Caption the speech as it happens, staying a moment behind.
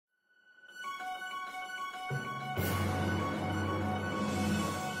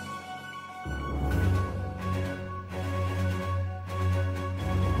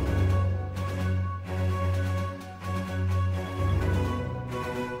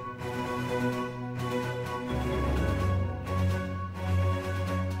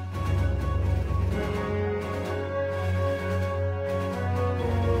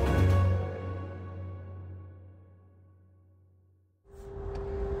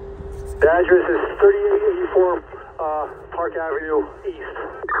The address is 3884 Park Avenue East.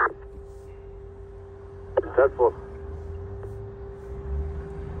 10-4.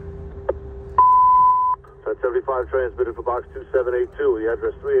 1075 transmitted for box 2782. The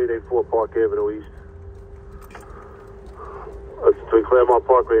address 3884 Park Avenue East. That's between Claremont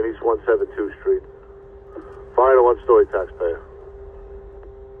Parkway and East 172 Street. Fire to one-story taxpayer.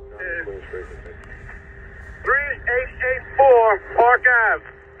 3884 Park Ave.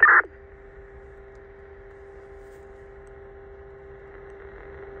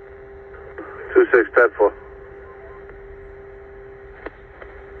 Two 6-10-4.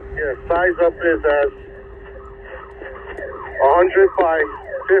 Yeah, size up is as 100 by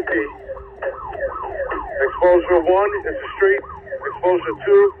 50. Exposure 1 is a street. Exposure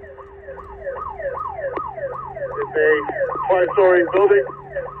 2 is a 5-story building.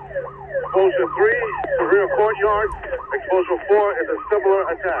 Exposure 3 is a rear courtyard. Exposure 4 is a similar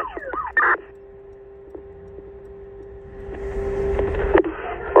attached.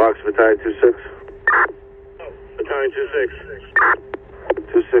 Bronx, Battalion 26. Battalion 26.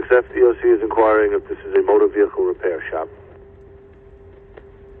 26 FDOC is inquiring if this is a motor vehicle repair shop.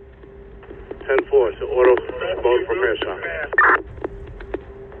 10-4, so auto motor repair shop.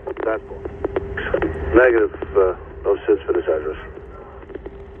 That's negative, no sits for this address.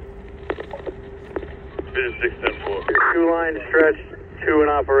 6-10-4. 2-line stretch, 2 in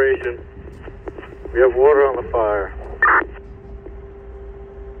operation. We have water on the fire.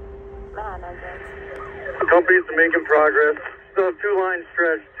 The company's making progress. Still have 2-line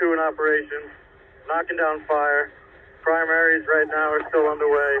stretch, 2 in operation. Knocking down fire. Primaries right now are still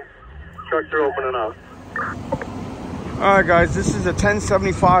underway. Trucks are opening up. Alright guys, this is a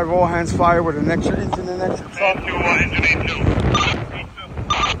 1075 all hands fire with an extra engine and extra truck.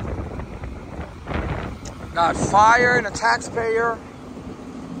 Got fire in a Taxpayer,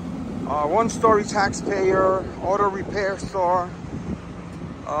 1-story Taxpayer, auto repair store,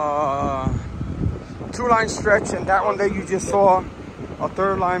 2-line stretch, and that one that you just saw, a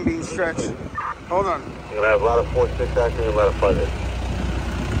 3rd line being stretched. Hold on. You're gonna have a lot of 4-6 acting and a lot of 5-8.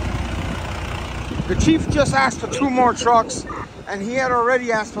 The chief just asked for 2 more trucks, and he had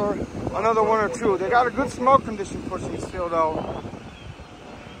already asked for another 1 or 2. They got a good smoke condition pushing still though.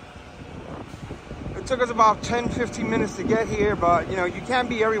 It took us about 10-15 minutes to get here, but you know, you can't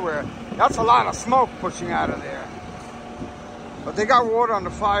be everywhere. That's a lot of smoke pushing out of there. But they got water on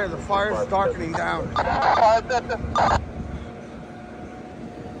the fire. The fire is darkening down.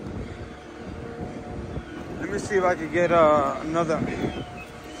 Let me see if I can get another.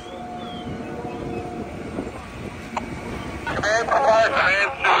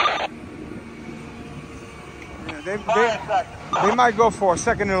 Yeah, they might go for a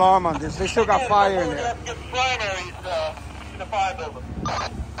second alarm on this. They still got fire in there.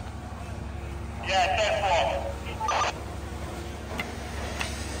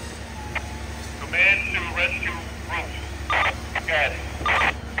 Command to rescue roof. Got it.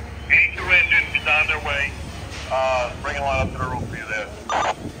 82 engine is on their way. Bring a line up to the roof for you there.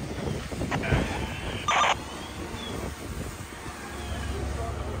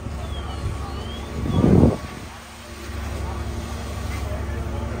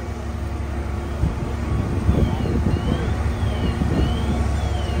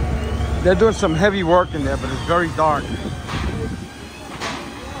 They're doing some heavy work in there, but it's very dark. So,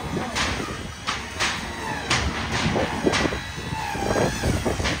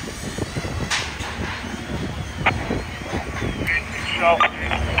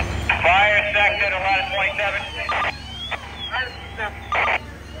 fire sector to line 27.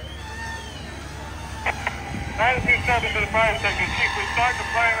 927 to the fire sector. Chief, we start the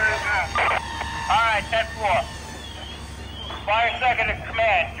primary now. All right, 10-4. Fire second to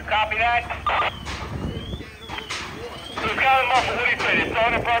command. You copy that? Who's got a muffle? What do you say? They're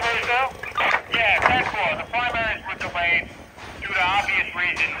starting the primaries now? Yeah, 10-4. The primaries were delayed due to obvious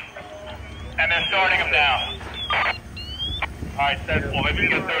reasons, and they're starting them now. Alright, 10-4. Maybe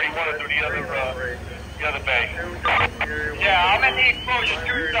get 31 or do the other bay. Yeah, I'm at the exposure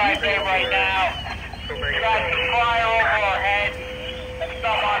 2 side bay right now. We got some fire over our heads and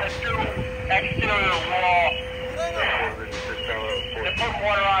some on the 2 exterior wall. They put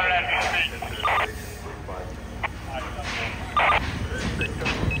water on it as we speak.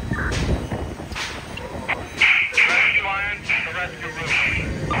 Rescue irons, the rescue roof.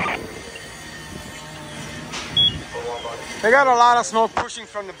 They got a lot of smoke pushing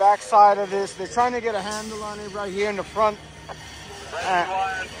from the back side of this. They're trying to get a handle on it right here in the front. Rescue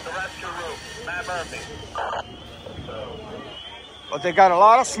irons, the rescue roof. Matt Murphy. But they got a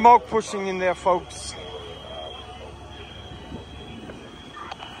lot of smoke pushing in there, folks.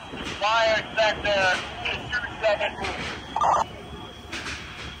 Fire sector 272.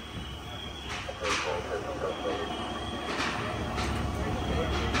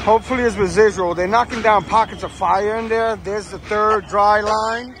 Hopefully it's residual. They're knocking down pockets of fire in there. There's the third dry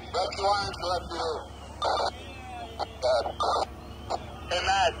line. Hey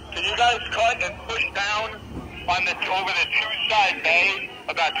Matt, can you guys cut and push down on the over the two-side bay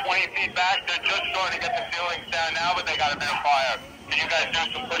about 20 feet back? They're just starting to get the ceilings down now, but they got a bit of fire. Can you guys do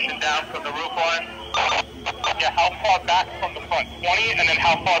some pushing down from the roof line? Yeah, how far back from the front? 20, and then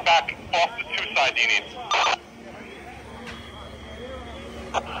how far back off the two-side do you need?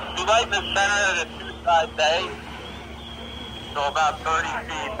 Be right in the center of the two-side bay, so about 30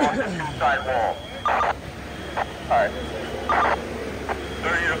 feet off the two-side wall. Alright.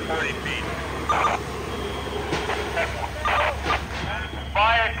 30 to 40 feet.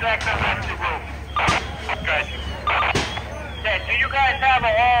 Fire sector, that's the roof. Okay. Yeah, do you guys have a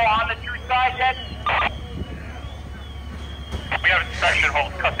hole on the two sides yet? We have inspection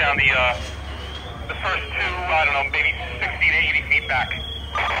holes cut down the first two, I don't know, maybe 60 to 80 feet back.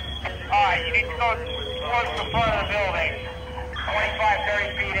 Alright, you need to go towards the front of the building. 25,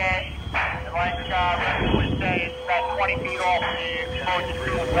 30 feet in. And like Richard would say, it's about 20 feet off the exposure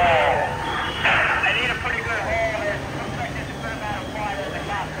to the wall. I need a pretty good hole. There looks like there's a good amount of fire in the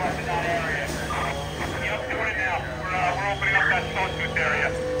top part of that area. Yep, doing it now. We're opening up that sawtooth area.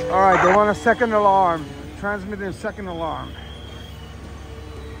 All right, they want a second alarm. Transmitting a second alarm.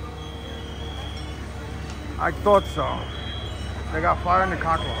 I thought so. They got fire in the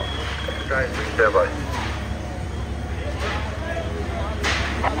cockroach. Guys, stand by.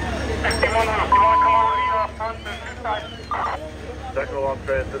 You want to come over the front to the two sides? Second alarm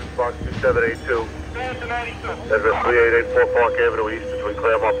transit, box 2782. There's an 82. Address 3884 Park Avenue East between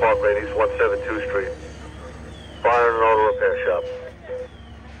Claremont Parkway and East 172 Street. Fire and auto repair shop.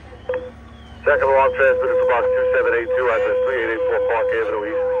 Second alarm transmitted for box 2782, address 3884 Park Avenue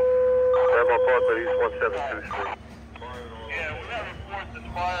East. Claremont Parkway, East 172 Street. Yeah, we have reports this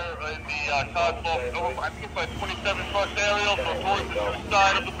fire in the Cosmo, I think it's by 27 Trust Aerial, so towards the east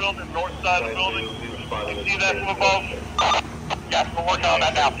side of the building, north side of the building. You see that from above? Yes, we're working on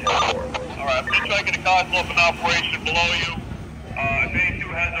that now. Alright, I'm just trying to get a Cosmo in operation below you. If A2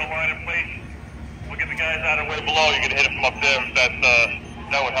 has no line in place, we'll get the guys out of the way below. You can hit it from up there if that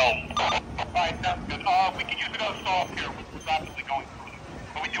would help. Alright, that's good. We can use another saw up here. We're rapidly going through them.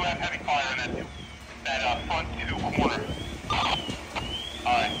 But we do have heavy fire in that front two corners.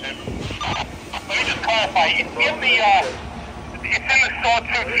 Alright, let me just clarify. It's in the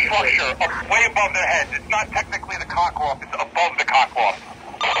sawtooth structure, way above their heads. It's not technically the cockroach, it's above the cockroach.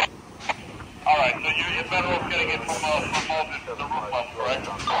 Alright, so you're better off getting it from above the roof level, right?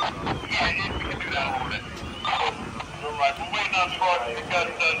 Yeah, we can do that a little bit. Alright, we're waiting on trucks. We've got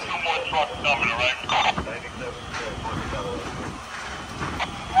 2 more trucks coming, alright?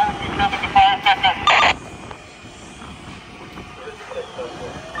 97 to fire sector.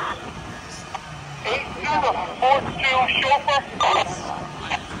 8-2 to 4-2 chauffeur.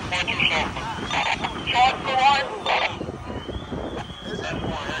 4-2 chauffeur. Charge the line.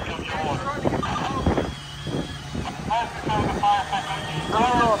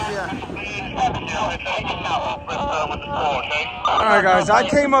 Alright guys, I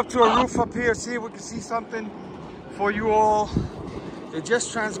came up to a roof up here, see if we can see something for you all. They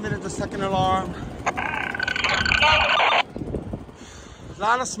just transmitted the second alarm. A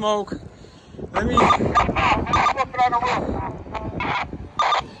lot of smoke. Let me... We're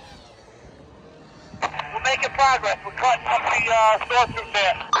making progress. We're cutting up the sawtooth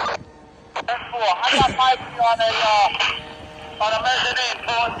there. 10-4. I got my on a mezzanine.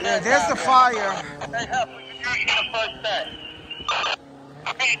 Yeah, there's the fire. Hey, help. We can use the first set.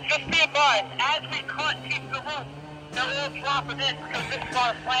 Okay, just be advised, as we cut keep the roof, they're all dropping in because this is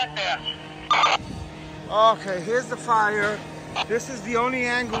our plant there. Okay, here's the fire. This is the only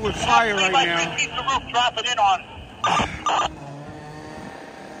angle with fire right now. Keep the roof dropping in on.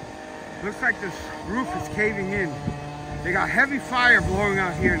 Looks like this roof is caving in. They got heavy fire blowing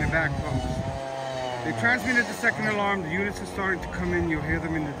out here in the back post. They transmitted the second alarm. The units are starting to come in. You'll hear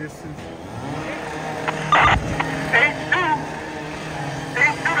them in the distance. 8-2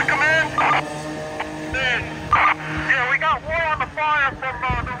 to command. Yeah, we got war on the fire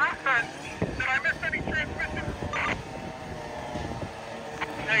from the roof end. Did I miss any transmission?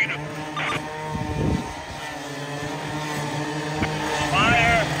 Negative.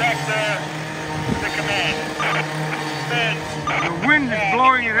 Fire sector to command. The wind is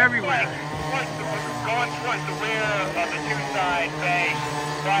blowing it everywhere. Going towards the rear of the two-side bay.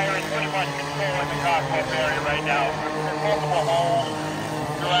 Fire is pretty much controlling the cockpit area right now. There's multiple holes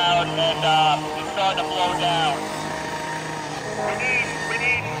throughout. down. We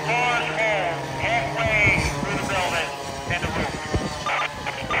need large hole halfway through the building and the roof.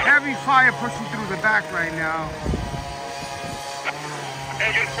 Heavy fire pushing through the back right now.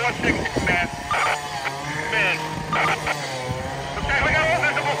 Engine 460 command. Mid. Okay, we got all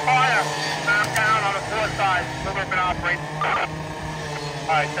visible fire down on the port side. Still open operating.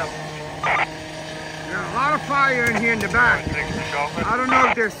 Alright, so. There's a lot of fire in here in the back. I don't know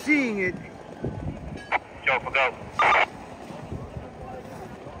if they're seeing it. Chauffeur, go.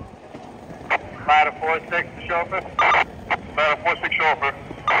 Ladder 46, chauffeur. Ladder 46, chauffeur.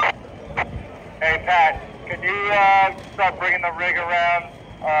 Hey, Pat, can you start bringing the rig around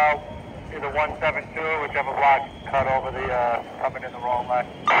either 172 or whichever block cut over the coming in the wrong way?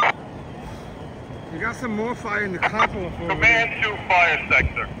 We got some more fire in the complex over there. Command 2 fire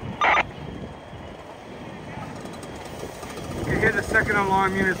sector. You can hear the second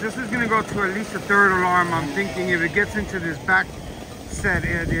alarm units. This is going to go to at least a third alarm, I'm thinking, if it gets into this back set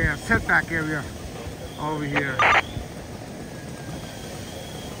area, setback area over here.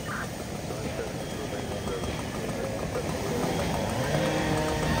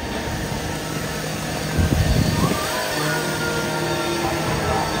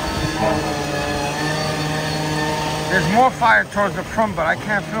 There's more fire towards the front, but I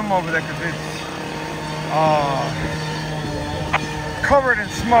can't film over there because it's covered in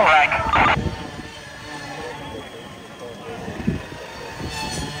smoke.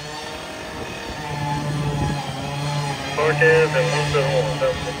 Marquez and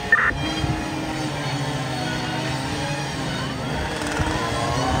 171.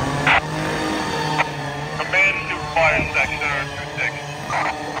 Command 2 fire sector 26.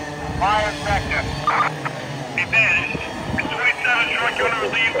 Fire sector. Hey man, is 27 truck, you want to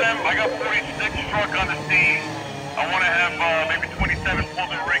relieve them? I got 46 truck on the scene. I want to have maybe 27 pull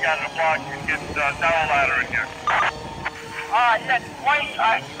the rig out of the block and get tower ladder in here. That's 20,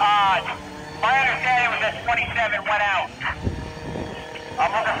 my understanding was that 27 went out. I'm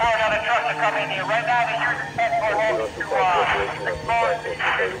looking for another truck to come in here. Right now they're using 10-foot holes to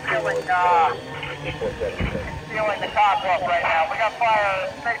sealing the top up right now. We got fire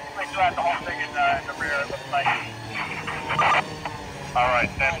basically throughout the whole thing in the rear, it looks like.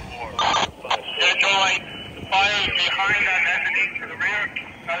 Alright, 10-4. Yeah, Joey, the fire is behind that mezzanine to the rear,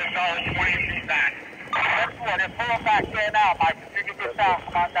 another solid 20 feet back. 10-4, they're pulling back there now, Mike. If you can get down,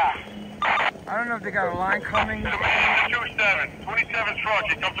 come on down. I don't know if they got a line coming. Command 27, 27 truck,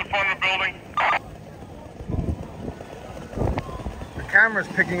 he comes in front of the building. The camera's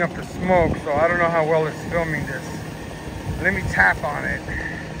picking up the smoke, so I don't know how well it's filming this. Let me tap on it.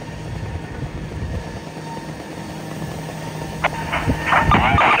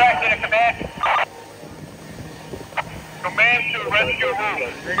 Command. Command to rescue room.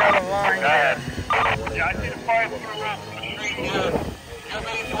 They got a line there. Yeah, I see the fire through the roof from the street here. Do you have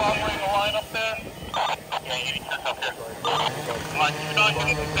any to operate a line up there? Yeah, you need to up there. Alright, you're not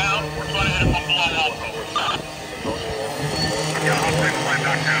getting it down. We're trying to hit it from below also. Yeah, I'll bring the line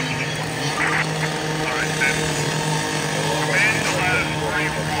back down. Alright, then. Command to ladder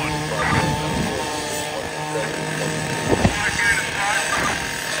 3-1.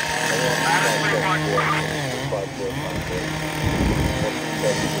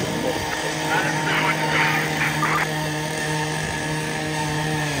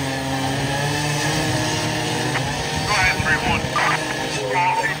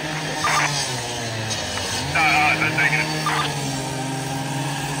 They're taking it.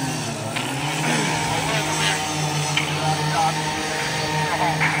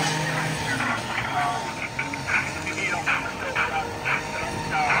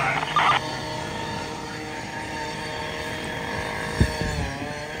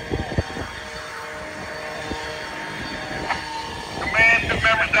 Command to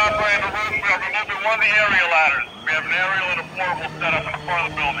members operating the roof. We are removing one of the aerial ladders. We have an aerial and a portable set up in the front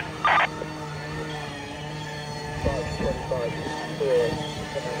of the building.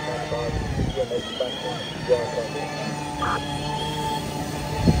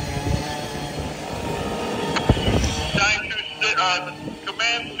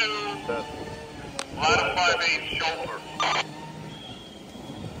 Command to ladder 5-8 chauffeur.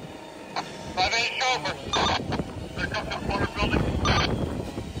 5-8 chauffeur. There comes the corner building.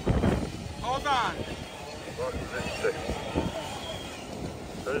 Hold on.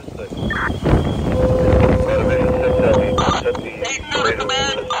 36.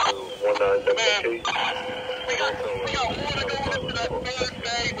 Command. We got water going into that third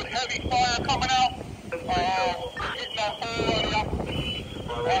bay with heavy fire coming out. Hitting that hole on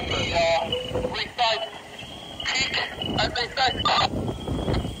the east side peak, as they say.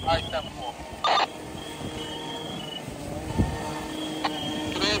 Alright, 7-4.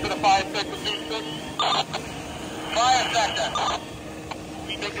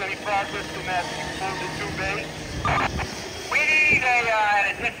 process from that exploded 2B. We need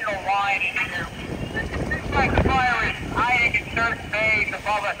an additional line in here. It seems like the fire is hiding in certain bays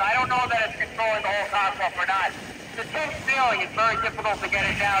above us. I don't know that it's controlling the whole complex or not. It's a tense feeling. It's very difficult to get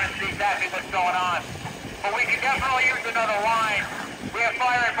it down and see exactly what's going on. But we can definitely use another line. We have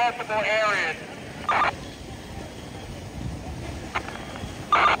fire in multiple areas.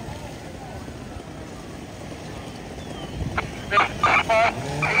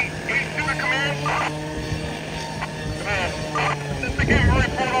 He's to the command. Since the game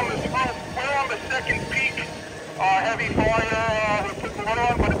report on this roof, we're on the second peak. Heavy fire, we put the water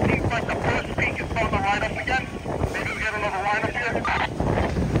on, but it seems like the first peak is starting to light up again. Maybe we'll get another line up here.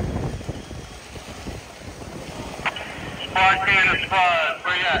 Spartan is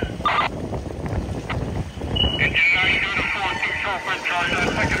where you at? Engine 92 to 42, chauffeur in charge of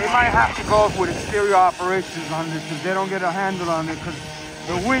the second They might have to go with exterior operations on this because they don't get a handle on it because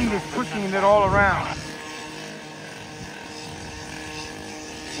the wind is pushing it all around.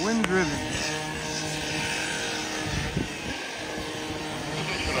 Wind driven.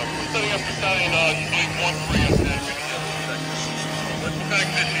 We're setting up battalion Flight 13 up there. What kind of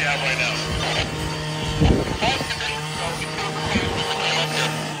condition do you have right now? Both conditions,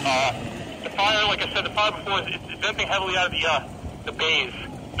 the fire, like I said, the fire before is venting heavily out of the bays,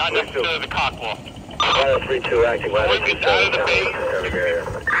 not necessarily the cockloft. Ladder 3-2 acting, ladder 3-7. Out of the bays.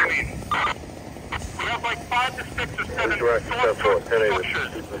 We have like 5 to 6 or 7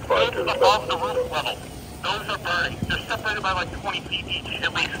 structures. Those above the roof level. Those are burning. They're separated by like 20 feet each,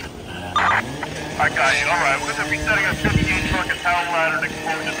 at least. I got you. All right, we're going to be setting up 50-gauge truck and towel ladder to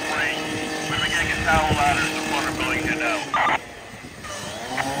explosion 3. We're going to get towel ladders in front of the building here now.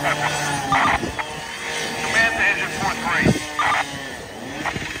 Command to engine 4-3.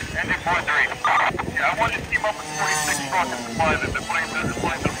 Engine 4-3. Yeah, I want you to team up with 46 truck and supply them. They're putting to the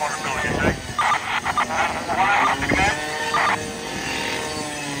front of the building, okay? Line to command.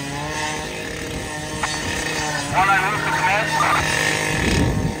 One eye roof to command.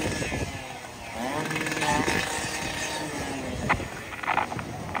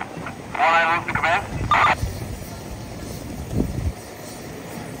 One eye roof to command.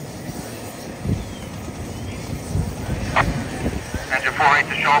 Engine 4-8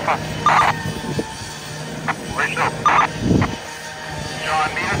 to chauffeur. Rachel. John,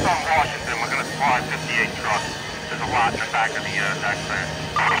 meet us on Washington. We're going to supply 58 trucks. There's a lot in the back of the taxpayer.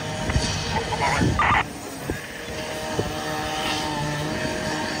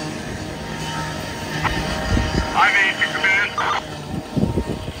 I'm 8 to command.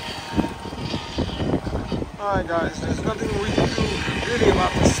 Alright guys, there's nothing we can do really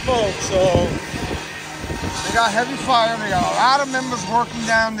about the smoke, so they got heavy fire, they got a lot of members working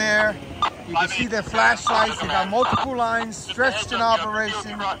down there. You can see their flashlights, they got multiple lines stretched in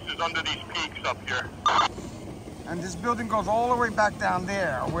operation. Under these peaks up here. And this building goes all the way back down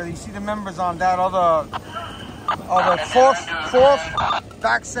there, where you see the members on that other fourth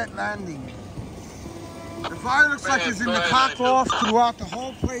back set landing. The fire looks like it's in the cock loft throughout the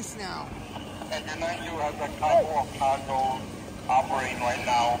whole place now. Engine 92 has a cock-off cargo operating right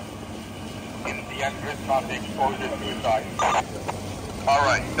now in the entrance on the exposure suicide. All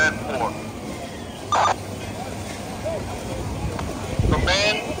right, 10-4.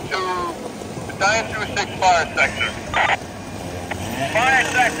 Command to Battalion 2-6 fire sector. Fire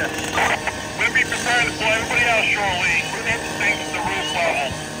sector. We'll be prepared to pull everybody out shortly. We're going to sink to the roof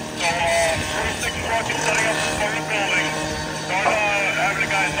level. So, 46 truck is setting up in front of the building. Start having the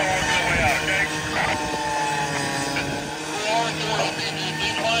guys know we're going way out, okay? We're all doing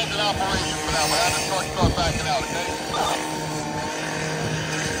these lines in operation for now. We're having trucks start backing out, okay?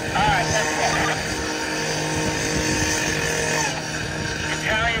 Alright, that's fine.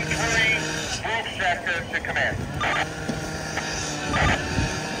 Battalion 3, roof sector to command.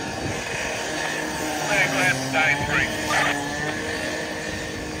 Battalion 3.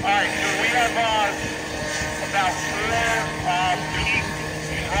 Alright, so we have about 4 peak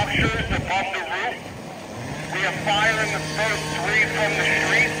structures above the roof. We have fire in the first 3 from the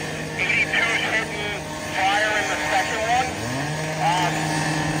street. 82's hitting fire in the second one.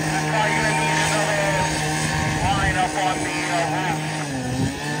 We're probably going to need another line up on the roof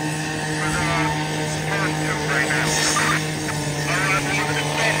for the first 2 right now. Alright, we're looking to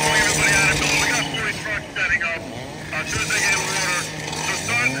start pulling everybody out of the building. We got 40 trucks setting up. As soon as they get water, so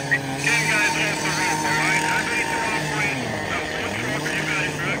start getting guys off the roof, alright? Everybody to operate. One truck and you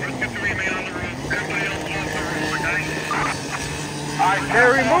guys, let's get to remain on the roof. Everybody else off the roof, okay? Alright,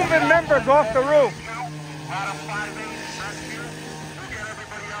 They're removing members off the roof. Out of 5-8 back here, we'll get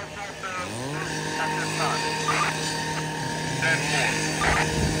everybody else off the roof at this time.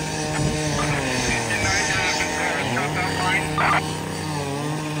 10-4.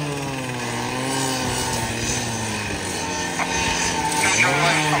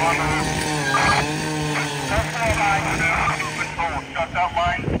 Shut that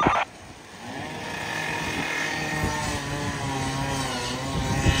line.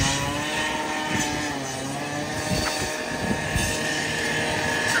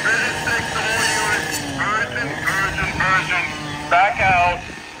 Division 6 to all units. Urgent. Back out.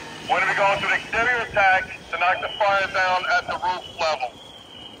 We're going to be going to an exterior attack to knock the fire down at the roof level.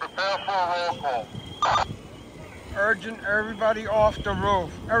 Prepare for a roll call. Urgent, everybody off the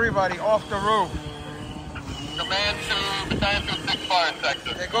roof. Everybody off the roof. Command to Battalion 6 Fire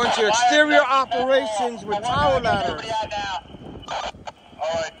Sector. They're going to exterior operations with tower ladders.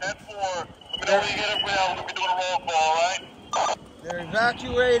 Alright, 10-4. Let me know when you get it real. We'll be doing a roll call, alright? They're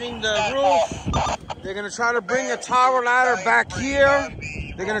evacuating the roof. They're going to try to bring a tower ladder back here.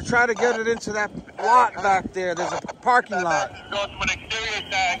 They're going to try to get it into that lot back there. There's a parking lot. Going to an exterior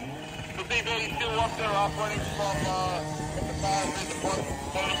attack. The B-82 up there operating from the fire in the front of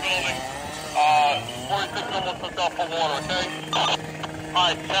the building. 46 almost hooked up for water, okay?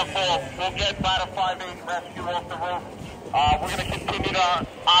 Alright, 10-4. We'll get ladder 5-8 rescue off the roof. We're going to continue to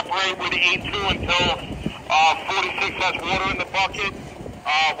operate with the 8-2 until 46 has water in the bucket.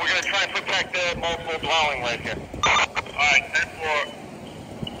 We're going to try and protect the multiple dwelling right here. Alright, 10-4.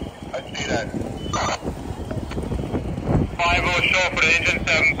 I see that. 5-0 show for the engine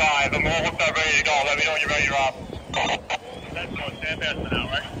 7-5. I'm all hooked up, ready to go. Let me know when you're ready, you're off. 10-4, stand fast for now,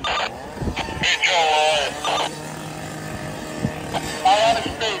 right? Hey, Joe, I'm out of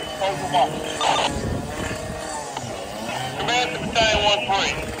space, close them up. Command to Battalion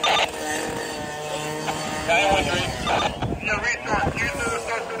 1-3. Battalion 1-3. Yeah, resource, you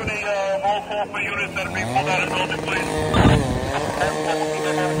start doing a roll call for units that are being pulled out of the building, please.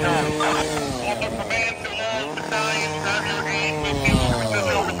 Also, command to all battalions, have your aid with you. Switch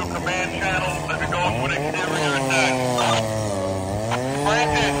over to command channel as we go to an exterior attack.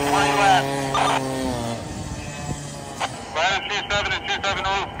 Francis, where you at? Ladder 27 and 27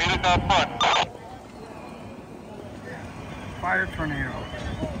 roof, meet us out front. Fire tornado.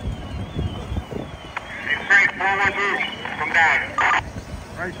 Frank, forward roof, come down.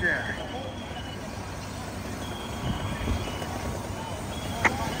 Right there.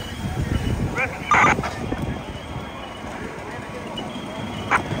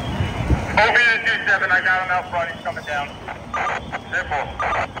 Over to 27, I got him out front, he's coming down. Therefore,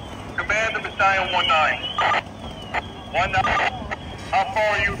 command to Battalion 1-9. 1-9, how far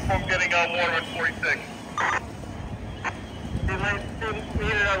are you from getting water in 46? We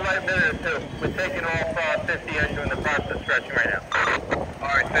need another light minute or two. We're taking off 50 and doing the process stretching right now.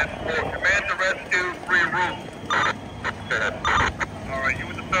 Alright, 10-4, command to rescue 3 roof. Alright, you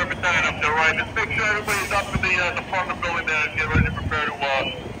with the third battalion up there, right? Just make sure everybody's up in the front of the building there and get ready to prepare to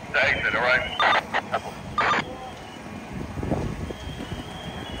exit, alright?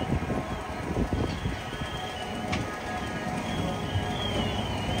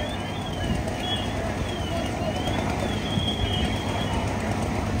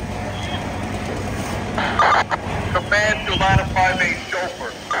 Command to ladder 5-8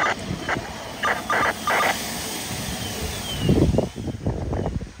 chauffeur.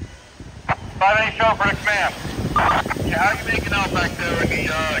 5-8 chauffeur to command. Yeah, how are you making out back there in the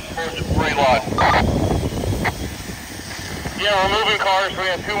explosive debris lot? Yeah, we're moving cars. We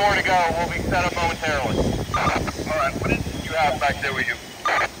have 2 more to go. We'll be set up momentarily. Alright, what is it you have back there with you?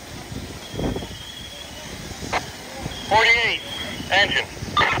 48. Engine.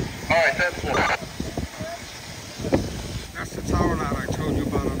 Alright, that's 4. That's the tower ladder I told you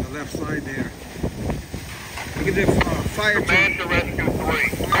about on the left side there. Look at the fire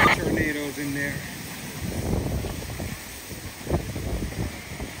tornadoes in there.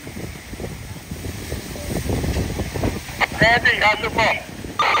 Andy, how's your pump?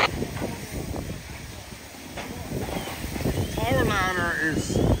 Tower ladder is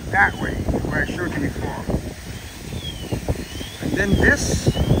that way, where I showed you before. And then this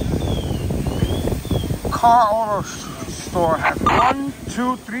car auto store has 1,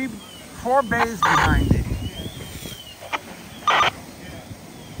 2, 3, 4 bays behind it.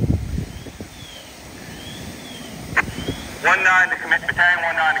 Battalion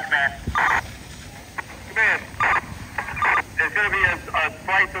 1-9 to command. Command. There's going to be a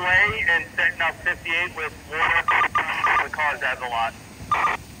slight delay in setting up 58 with water. The cars has a lot.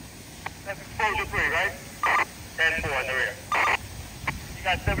 That's exposure 3, right? 10-4 in the rear. You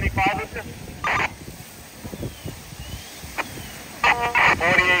got 75 with you?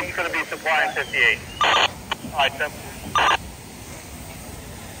 48 is going to be supplying 58. All right, 10.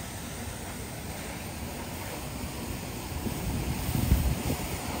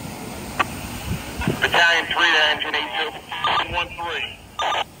 Battalion 3 to engine 82. 1-3.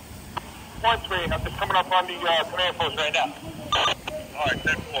 1-3, I'm just coming up on the command post right now. Alright,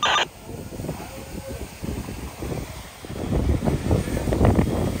 10-4.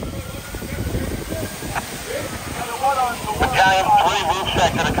 Battalion 3, roof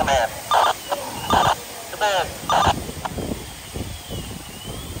sector to command. Command.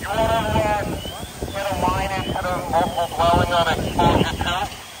 You want to get a line into the local dwelling on exposure 2?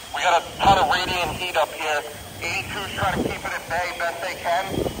 We got a ton of radiant heat up here. 82's trying to keep it at bay best they can.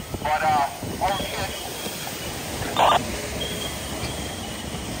 But, oh shit.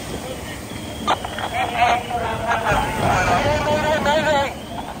 Mayday!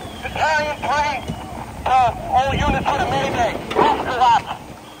 Battalion 3! All units with a Mayday. Roof collapse.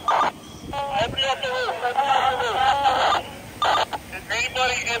 Everybody up the roof. Everybody up the roof. Is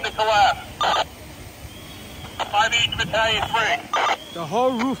anybody in the collapse? 5 each Battalion 3. The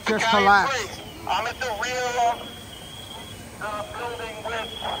whole roof just Battalion collapsed. 3. I'm at the rear of the building with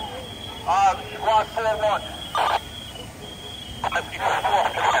squad 4-1. Let's keep it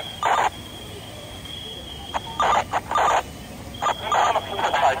off. On the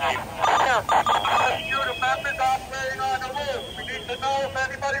floor side, Chief. Let's shoot the members operating on the roof. We need to know if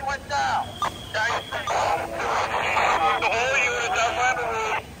anybody went down. The whole unit does have a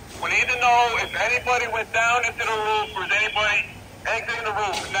roof. We need to know if anybody went down into the roof or is anybody exiting the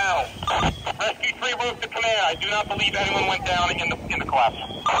roof now. Rescue 3 roof to command. I do not believe anyone went down in the collapse.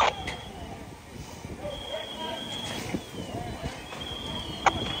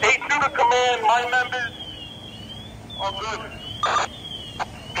 A2 to command. My members are good.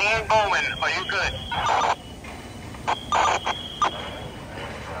 Dan Bowman, are you good?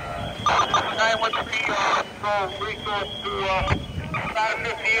 913 resource to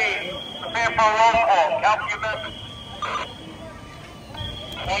 558. Prepare for a roll call. Count your members.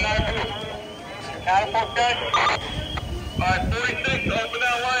 192. Catapult guys. Alright, 46, open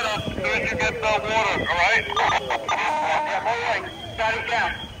that line up as soon as you get water, alright? Yeah, alright. Got it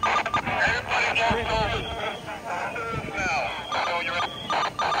down. Everybody goes over. Now, so you're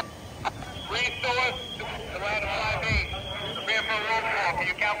resource around 5-8. Prepare for a roll call. Can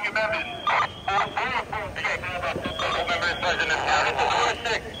you count your members? Okay, all members present in the town. It's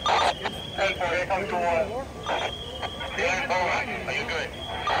 46. 10-4, here comes the water. Dan Bowman, are you good?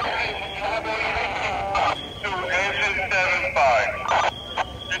 To engine 75.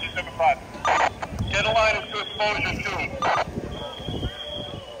 Engine 75. Get a line to exposure 2.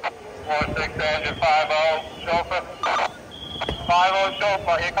 46, engine 50. Chauffeur. 50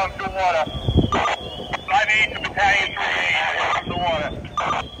 chauffeur. Here comes the water. 5-8 to battalion 3. Here comes the water.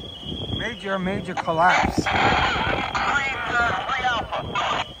 Major collapse. 3 Alpha.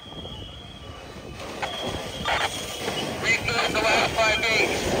 Resource the last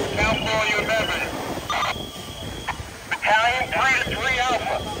 5-8. Count for all your members. Battalion 3 to 3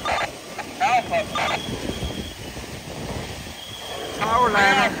 Alpha. Alpha. Tower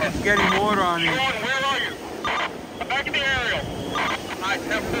ladder is getting water on it. Sean, where are you? Back in the aerial. Alright,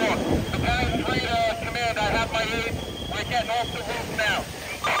 10-4. Battalion 3 to command. I have my aid. We're getting off the roof now.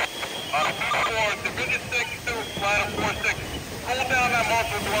 4, Division 6 to ladder 4-6. Pull down that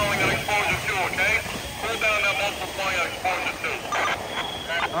multiple dwelling on exposure 2, okay? Pull down that multiple dwelling on exposure 2.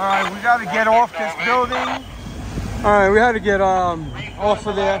 Alright, we gotta get off this building. Alright, we had to get off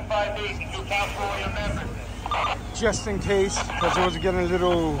of there. Just in case, because it was getting a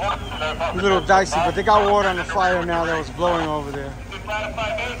little dicey, but they got water on the fire now that was blowing over there.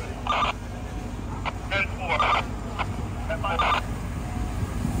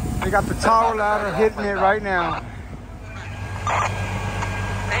 They got the tower ladder hitting it right now.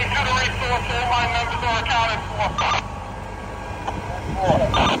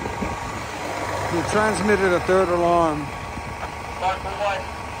 He transmitted a third alarm.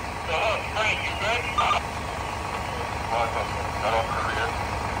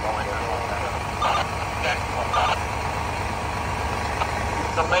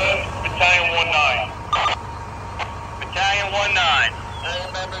 Command, Battalion 19. Battalion 19. All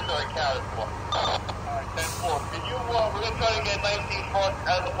members are accounted for. Alright, 10-4. Can you, we're going to try to get 19 spots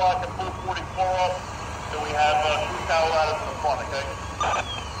out of the block and pull 44 up. So we have 2 tower ladders in the front, okay?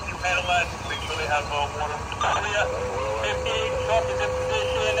 You handle that, make sure they have water. 58 truck is in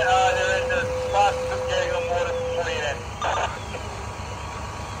position. They're in the process of getting them water to 28 in.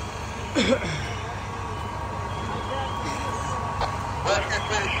 Rescue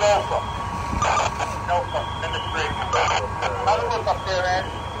 3 to chauffeur. Chauffeur, in the street. How do we look up there, man?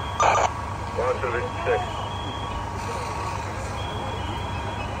 176.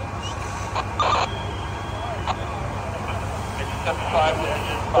 It's 75 to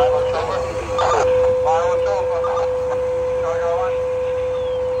engine 5 on chauffeur.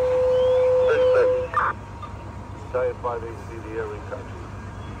 5AC, the area touches.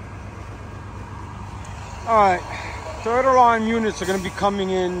 All right, third alarm units are going to be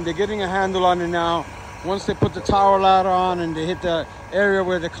coming in. They're getting a handle on it now. Once they put the tower ladder on and they hit the area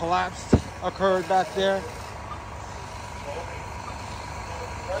where the collapse occurred back there.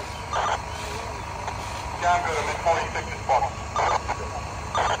 Down go to mid-46 is parked.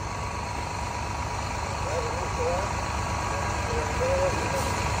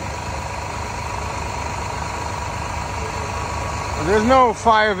 There's no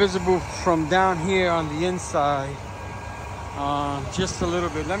fire visible from down here on the inside. Just a little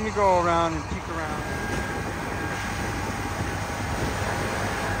bit. Let me go around and peek around.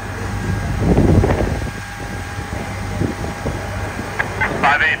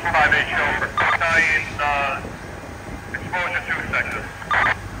 Five eight chauffeur. Tie-in exposure 2 sector.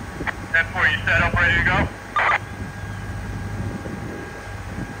 10-4, you set up, ready to go?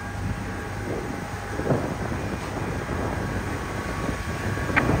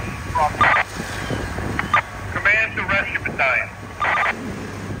 Command to rescue battalion.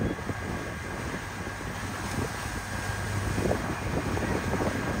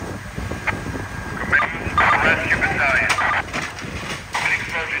 Command to rescue battalion.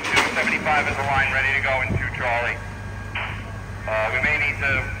 Exposure 275 is the line ready to go in 2 Charlie. We may need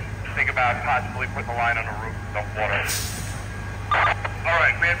to think about possibly putting the line on the roof with some water.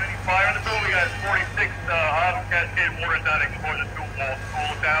 Alright, we have any fire in the building? We got 46 hot cascade water down, exposure 2 wall,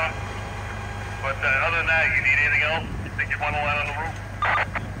 cool down. But other than that, you need anything else? You think you want a line on the roof?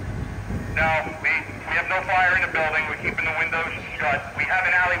 No, we have no fire in the building. We're keeping the windows shut. We have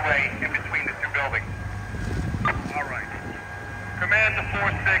an alleyway in between the 2 buildings. Alright. Command to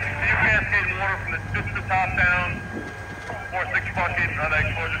 4-6. See you cascade water from the stitch to the top down. 4-6 bucket on the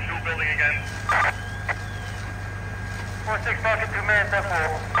exposure 2 building again. 4-6 bucket, command 10-4.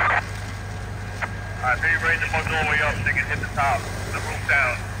 Alright, so you're ready to bug all the way up so you can hit the top, the roof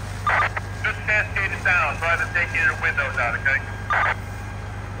down. Just cascade it down, so I have to take your windows out, okay?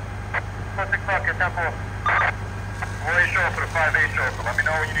 4-6 bucket, 10-4. Where are you showing for the 5-8 chauffeur? Let me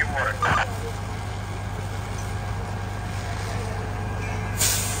know when you need water.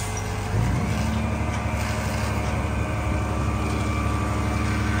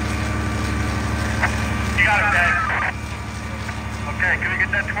 You got it, Dad. Okay, can we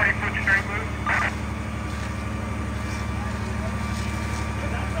get that 20-foot straight move?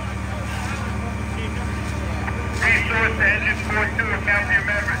 Resource to engine 42, account for your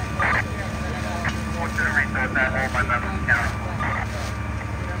members. 4 to the resource, that all my members account.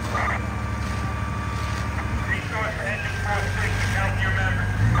 Resource to engine 46, account for your members.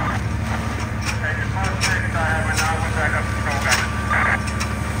 Engine 46, I have a now back up control, guys.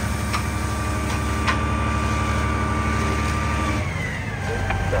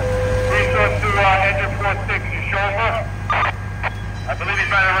 Resource to engine 46, you chauffeur. I believe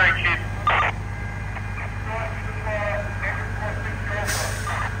he's by the right, Chief.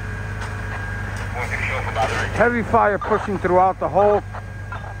 Heavy fire pushing throughout the whole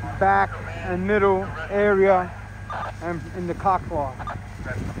back and middle area and in the cockpit.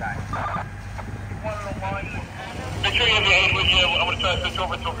 Make sure you have your aid with you. I'm going to try to switch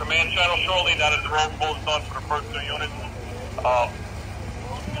over to a command channel shortly. That is the roll call is done for the first 2 units. That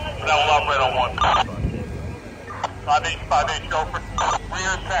will operate on 1. 5-8 chauffeur.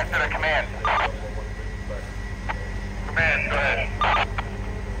 Rear sector to command. Command, go ahead.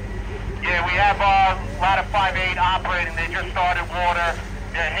 Yeah, we have ladder 5-8 operating. They just started water.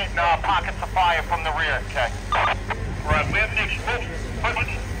 They're hitting pockets of fire from the rear. Okay. Right, we have the explosion.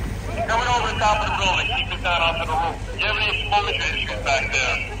 Coming over the top of the building. Keep it down onto the roof. Do you have any explosion issues back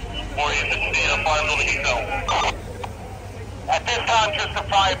there? Or if it's the fire building itself? At this time, just the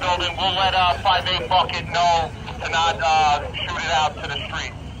fire building. We'll let 5-8 bucket know to not shoot it out to the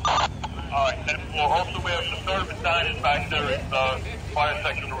street. Alright, and also we have the third battalion is back there at the fire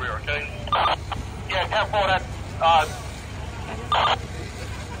section in the rear, okay? Yeah, 10-4, that's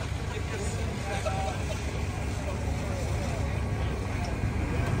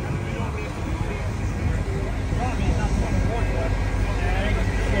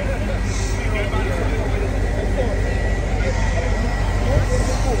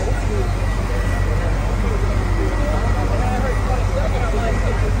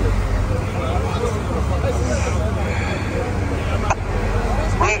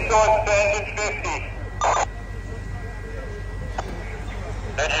resource to engine 50.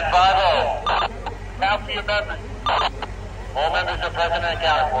 Engine 50. Count for your members. All members are present and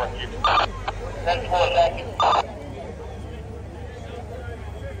accounted for, Chief. 10-4, thank you.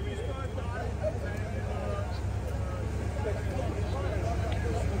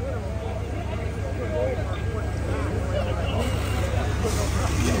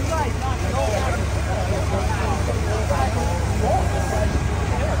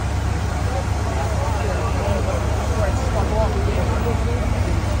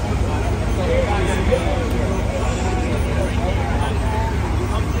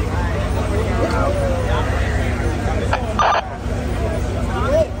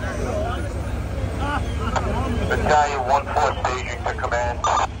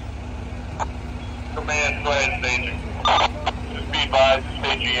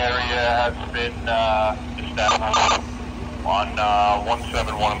 in Fdny on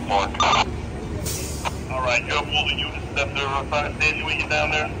 171 Park. All right, you have all the units that are trying to station with you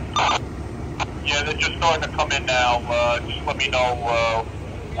down there? Yeah, they're just starting to come in now. Just let me know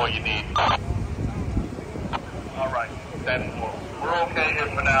what you need. All right, then we're okay here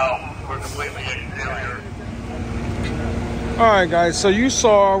for now. We're completely exterior. All right, guys. So you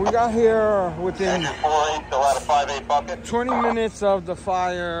saw we got here within 20 minutes of the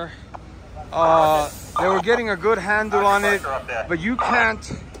fire. They were getting a good handle on it, but you can't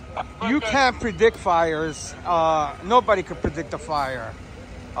predict fires. Nobody could predict a fire.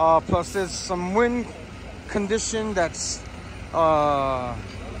 Plus, there's some wind condition that's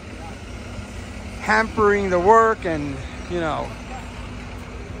hampering the work, and you know,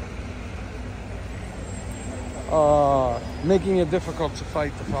 making it difficult to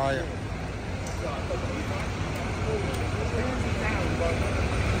fight the fire.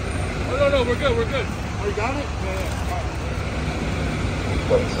 Oh, no, we're good, we're good. Oh, you got it? Yeah.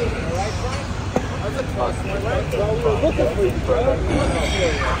 All right, Frank? That's a plus. Well, we're looking for you, bro. I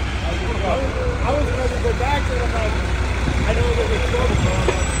was going to go back to them, like, I know there was trouble, so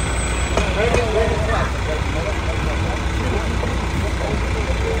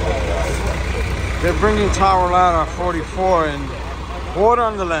They're bringing tower ladder 44 and water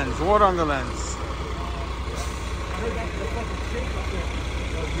on the lens, water on the lens.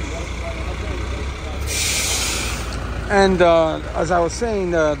 And as I was saying,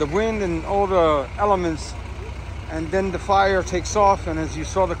 the wind and all the elements, and then the fire takes off, and as you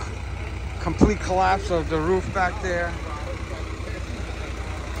saw the complete collapse of the roof back there.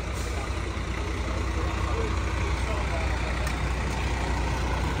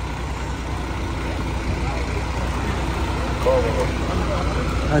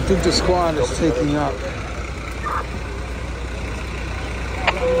 I think the squad is taking up.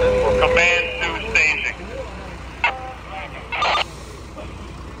 Command to staging.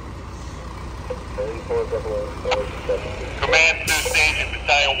 Command to staging,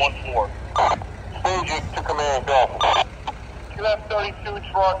 battalion 1-4. Staging to command, go. You have 32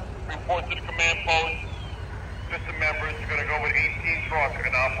 truck, report to the command post. System members are going to go with 18 truck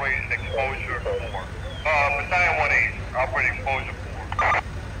and operating exposure 4. Battalion 1-8, operating exposure 4.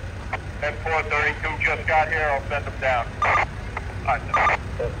 And 432 just got here, I'll send them down. Alright,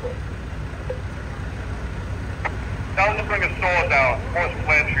 tell them to bring a saw down. Force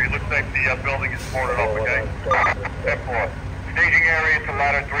Blanchard, looks like the building is boarded up again. 10-4. Staging area to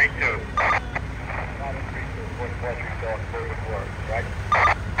ladder 3-2. Right?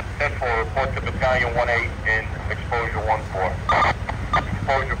 10-4, report to battalion 1-8 in exposure 1-4.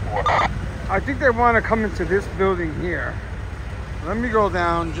 Exposure 4. I think they want to come into this building here. Let me go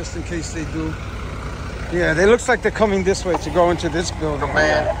down just in case they do. Yeah, they looks like they're coming this way to go into this building.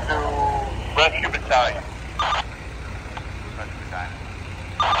 Command to rescue battalion.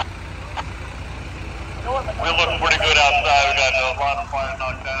 We look pretty good outside. We got a lot of fire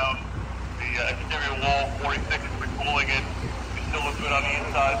knocked down. The exterior wall, 46, we're cooling it. We still look good on the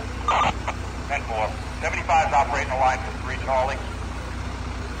inside. 10-4. 75 is operating the line for 3 Charlie.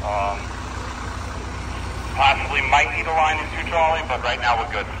 Possibly might need a line in 2 Charlie, but right now we're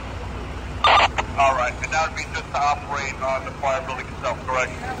good. All right, and that would be just to operate on the fire building itself,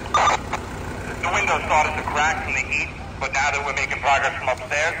 correct? The window started to crack from the heat, but now that we're making progress from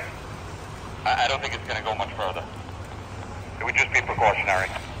upstairs, I don't think it's going to go much further. It would just be precautionary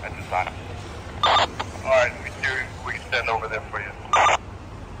at this time. All right, we can stand over there for you.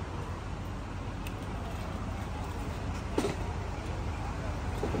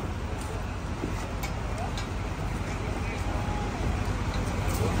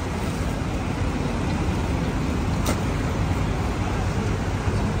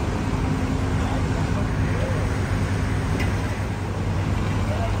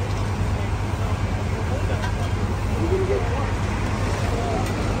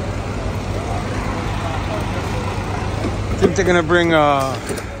 I think they're gonna bring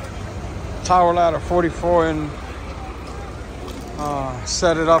tower ladder 44 and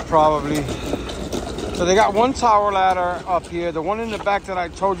set it up probably. So they got one tower ladder up here, the one in the back that I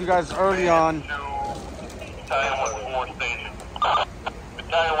told you guys early on. Battalion 1-4 staging.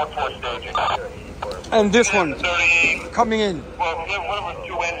 Battalion 1-4 staging. And this one 38. coming in. Well, whatever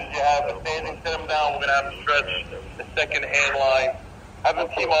 2 ends you have, the staging, set them down. We're gonna have to stretch the second hand line. Have them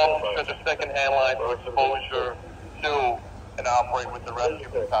team off and stretch the second hand line for exposure 2. And operate with the rescue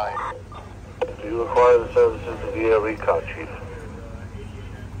battalion. Do you require the services via recon, Chief?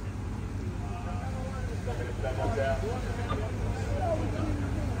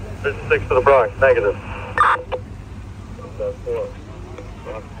 56 to the Bronx, negative. 4.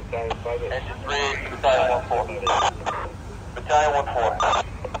 Engine 3, Battalion 1-4. Battalion 1-4.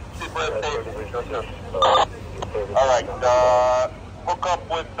 Keep breath safe. Alright, hook up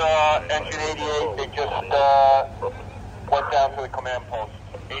with engine 88. They just went down to the command post.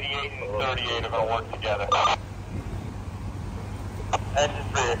 88 and 38 are going to work together. Engine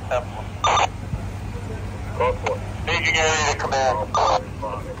 3, accept. Staging area to command.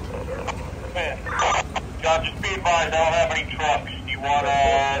 Command. John, just be advised, I don't have any trucks. Do you want a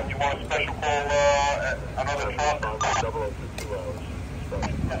special call, another truck?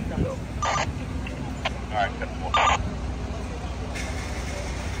 Alright, that's cool.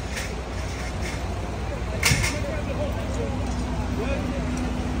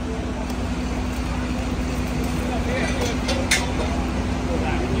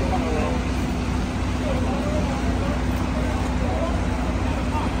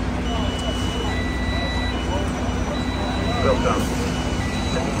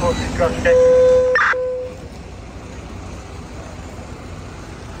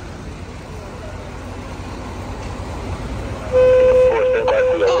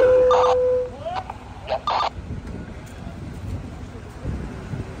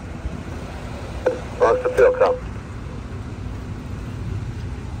 Bronx to field, come.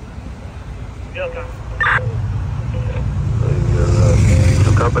 Field, come.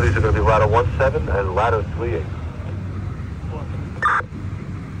 Two companies are going to be ladder 17 and ladder 38.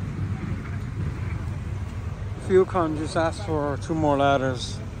 Fuelcon just asked for 2 more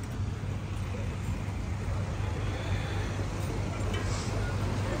ladders.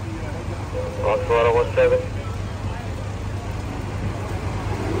 Bronx to ladder 17.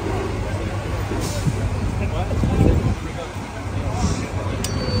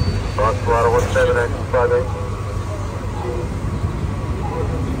 Bronx to ladder 17, action 58.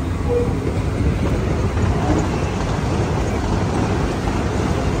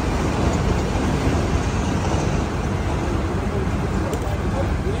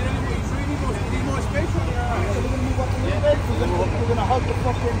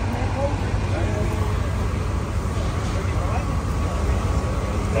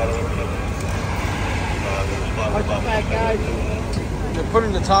 They're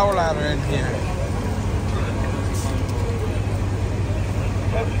putting the tower ladder in here.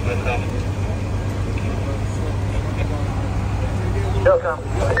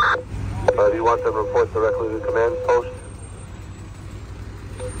 Do you want them to report directly to the command post?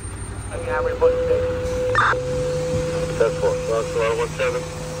 I can't report to station. That's for Bronx to ladder 17.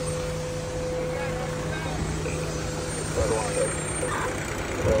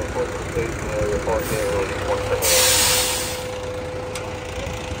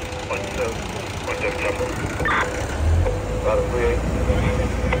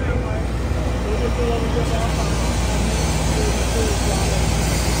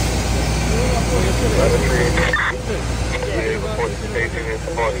 Ladder 38 reports to staging into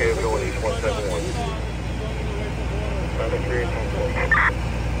Park Avenue and East 171. Ladder 38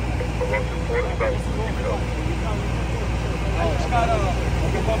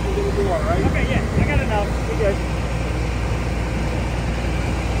 Okay, yeah, I got it now. We're good.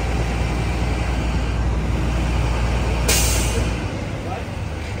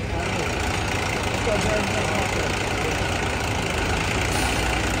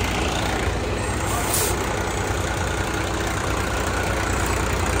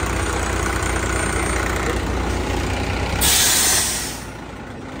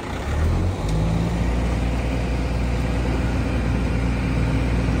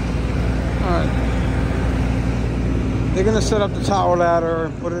 They're gonna set up the tower ladder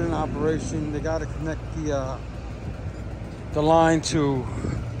and put it in operation. They gotta connect the line to.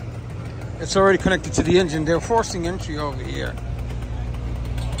 It's already connected to the engine. They're forcing entry over here.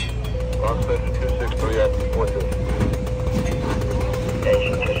 Bronx Station 263 active 42.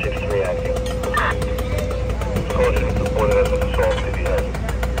 Station 263 active. Caution is reported as an assault TV hazard.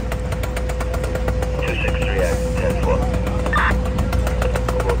 263 active 10-4.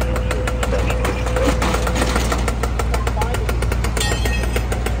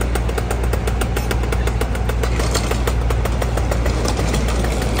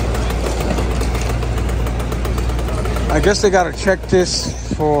 I guess they gotta check this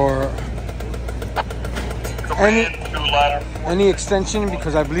for any extension,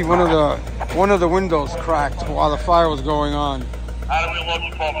 because I believe one of the windows cracked while the fire was going on. How do we look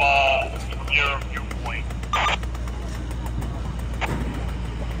from your viewpoint?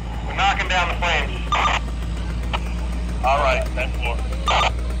 We're knocking down the flames. All right, 10-4.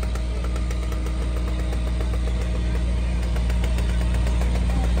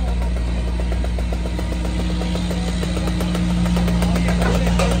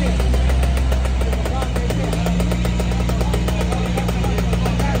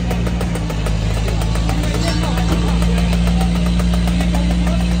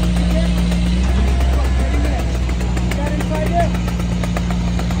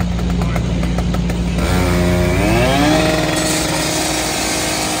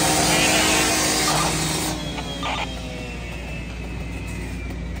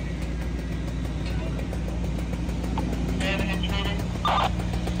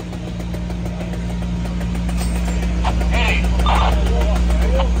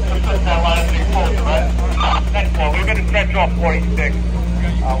 46.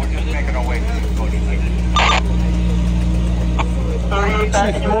 We're just making our way to the coaching station.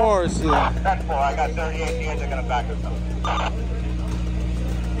 Chief Morris here. 10-4, I got 38 here, they're going to back us up.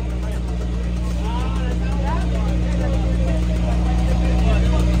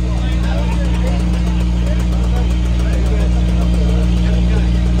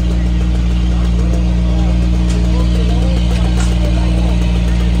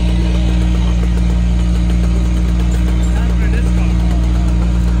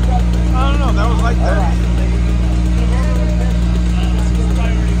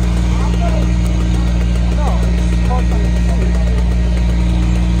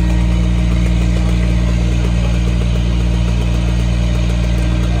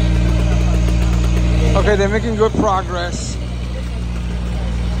 Okay, they're making good progress.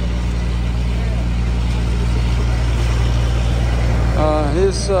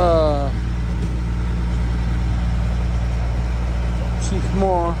 Here's Chief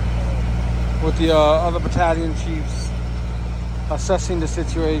Moore with the other battalion chiefs assessing the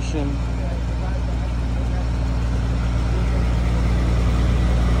situation.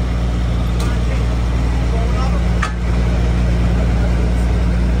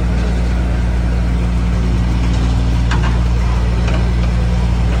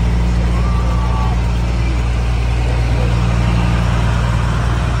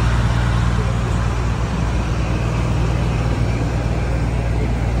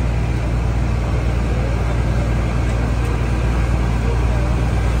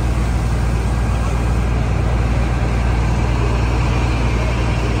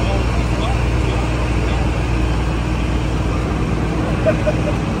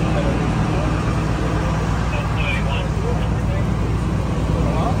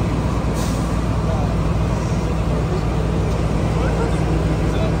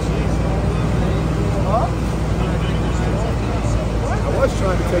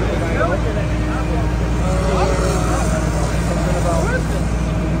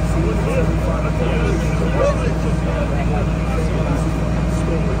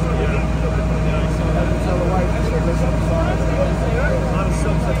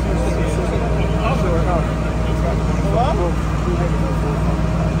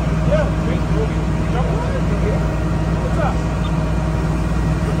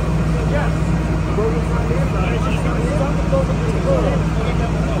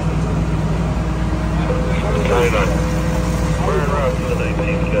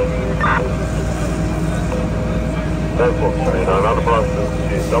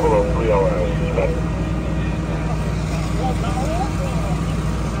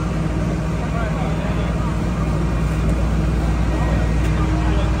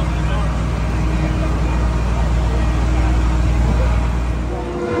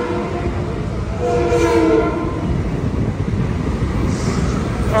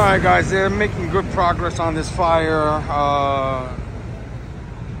 Alright guys, they're making good progress on this fire.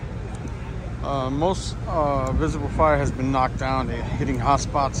 Most visible fire has been knocked down. They're hitting hot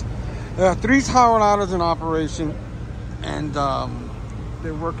spots. There are 3 tower ladders in operation, and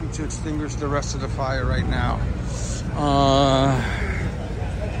they're working to extinguish the rest of the fire right now.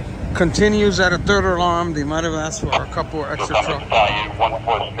 Continues at a 3rd alarm. They might have asked for a couple of extra trucks. Battalion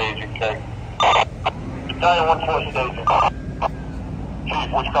 1-4 staging, okay? Battalion 1-4 staging. Chief,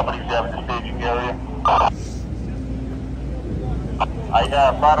 which companies do you have in the staging area? I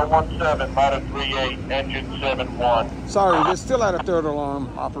have Model 17, Model 38, Engine 71. Sorry, they're still at a 3rd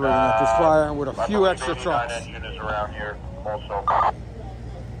alarm operating at this fire with a few extra trucks. Engine is around here also.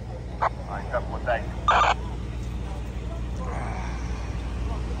 I got one, thank you.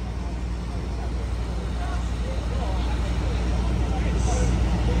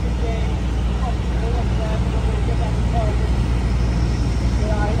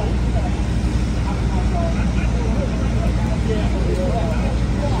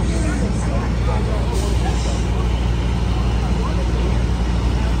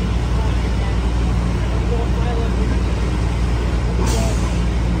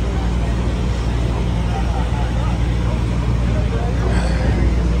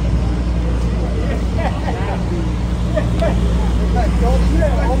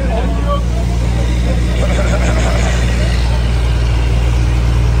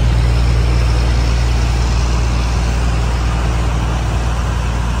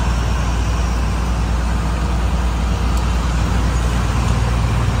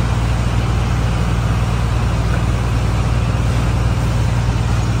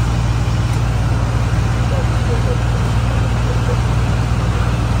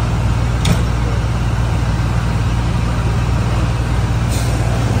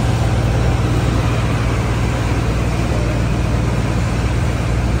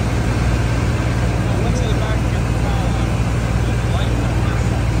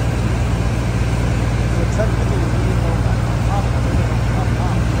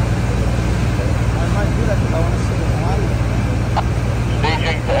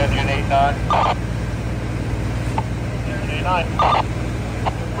 29.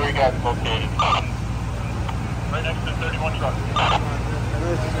 Where you guys located? Right next to 31 truck.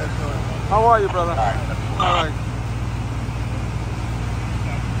 How are you, brother? All right. All right.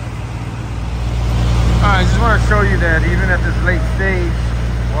 I just want to show you that even at this late stage,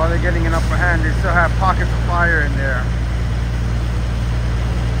 while they're getting an upper hand, they still have pockets of fire in there.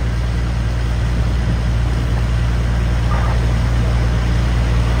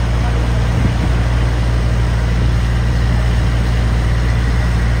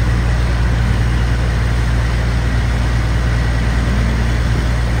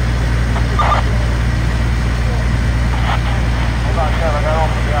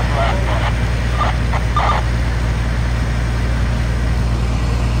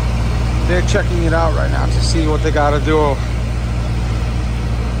 They're checking it out right now to see what they gotta do. You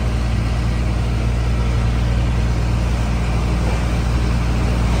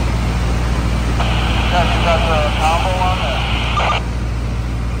got the combo on there?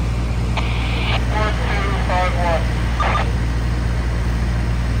 4251.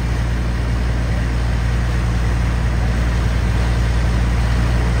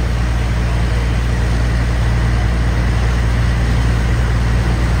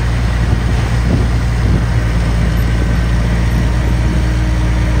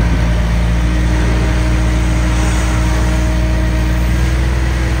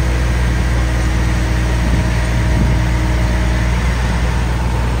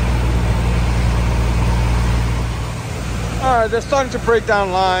 They're starting to break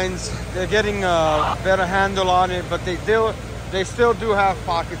down lines. They're getting a better handle on it, but they still do have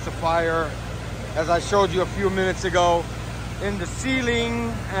pockets of fire, as I showed you a few minutes ago, in the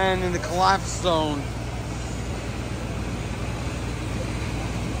ceiling and in the collapse zone.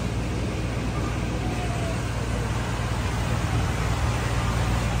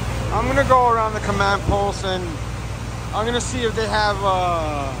 I'm gonna go around the command post and I'm gonna see if they have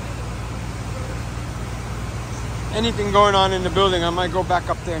anything going on in the building. I might go back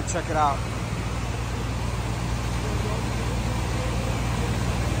up there and check it out.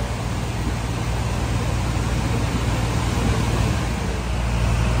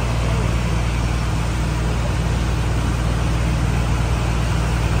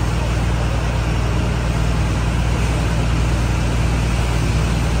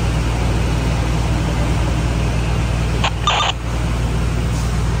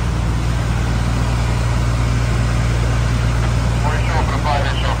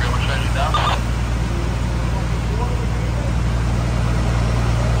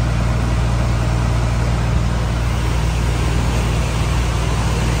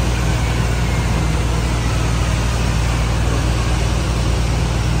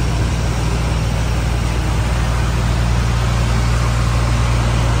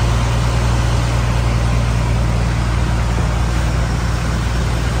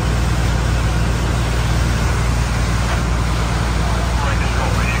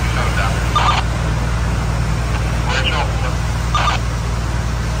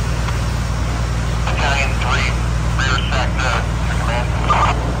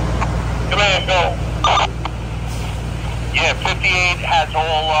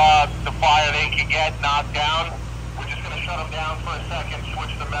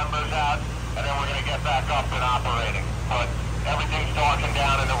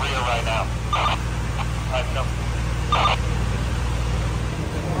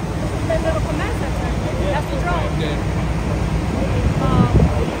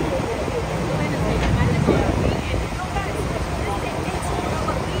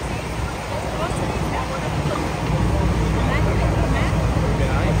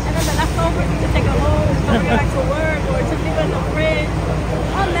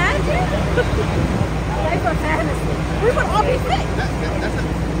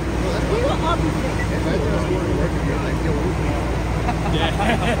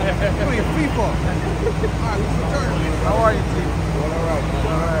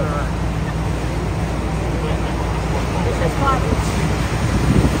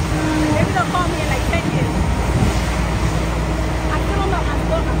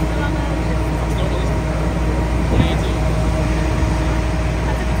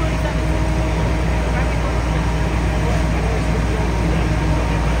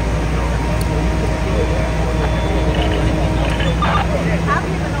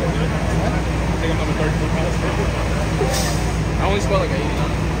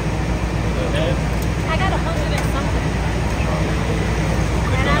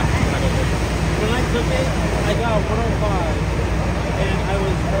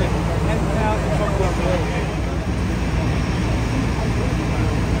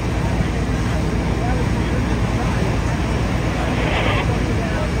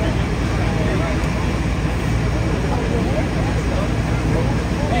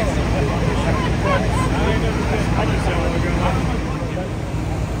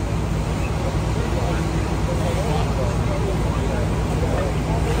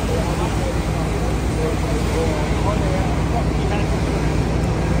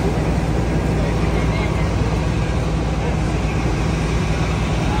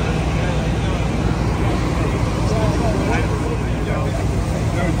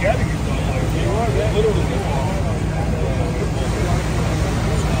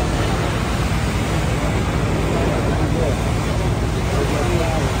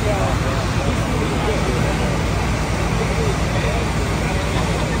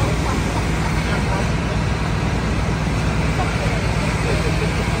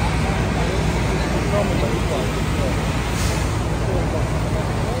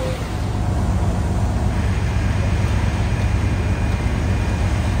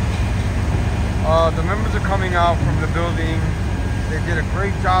 building. They did a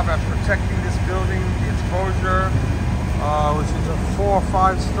great job at protecting this building, the exposure, which is a 4 or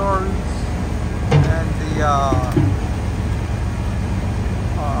 5 stories, and the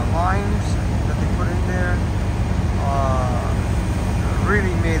lines that they put in there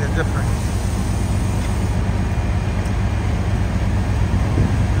really made a difference.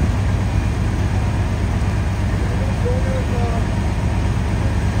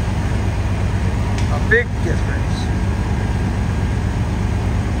 A big difference.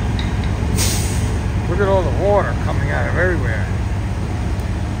 Look at all the water coming out of everywhere.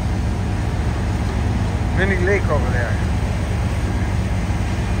 Mini lake over there.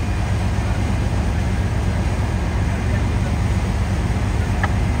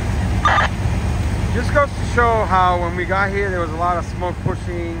 Just goes to show how when we got here there was a lot of smoke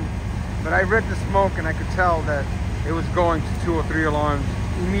pushing, but I read the smoke and I could tell that it was going to 2 or 3 alarms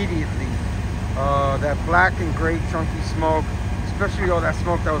immediately. That black and gray chunky smoke, especially all that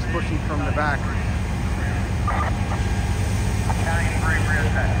smoke that was pushing from the back.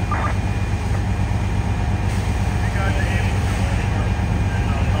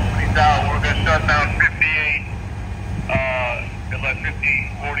 We're going to shut down 58. Let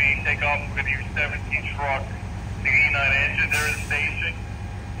 1540 take off. We're going to use 17 trucks. The 89 engine, they're in the station.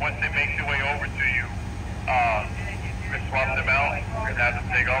 Once they make their way over to you, we're going to swap them out. We're going to have them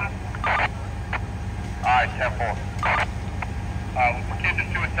take off. Alright, 10-4. We'll keep the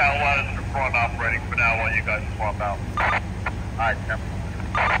 2 town ladders in the front operating for now while you guys swap out. Alright, 10-4.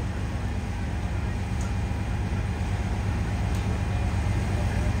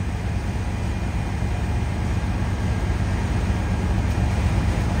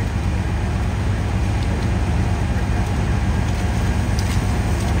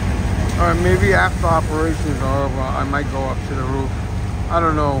 Maybe after operations are over, I might go up to the roof. I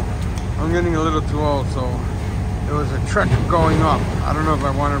don't know. I'm getting a little too old, so it was a trek going up. I don't know if I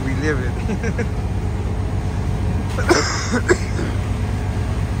want to relive it.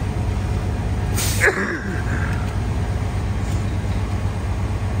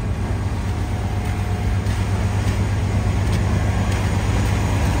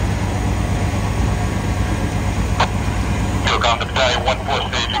 Took on the Battalion 1-4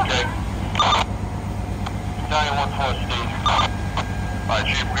 stage, okay? Battalion 1-4 stage. Alright,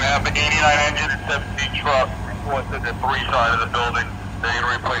 Chief, we're going to have the 89 engine and 17 truck report to the 3 side of the building. They're going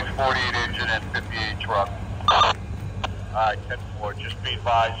to replace 48 engine and 58 truck. Alright, 10-4. Just be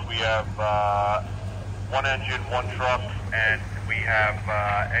advised, we have 1 engine, 1 truck, and we have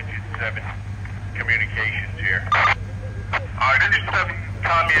engine 7 communications here. Alright, engine 7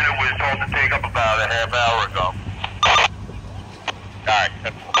 comm unit was told to take up about a half hour ago. Alright,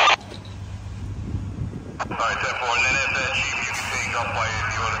 10-4. Alright, 10-4, and then if that Chief, you can take up by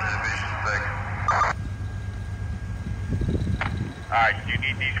the other division thing. Alright, do you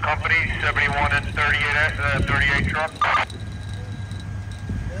need these companies, 71 and 38 truck? 7.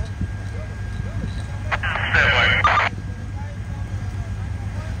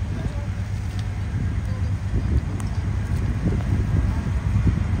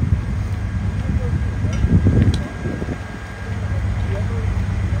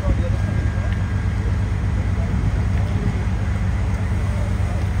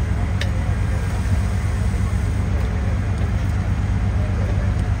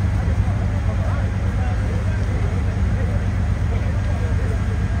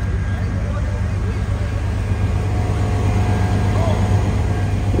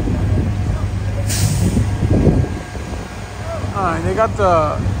 They got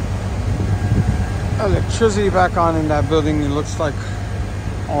the electricity back on in that building, it looks like,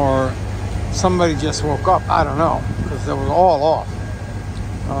 or somebody just woke up. I don't know, because they were all off.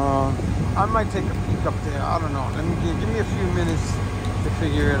 I might take a peek up there. I don't know. Let me give me a few minutes to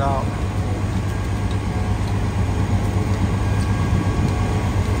figure it out.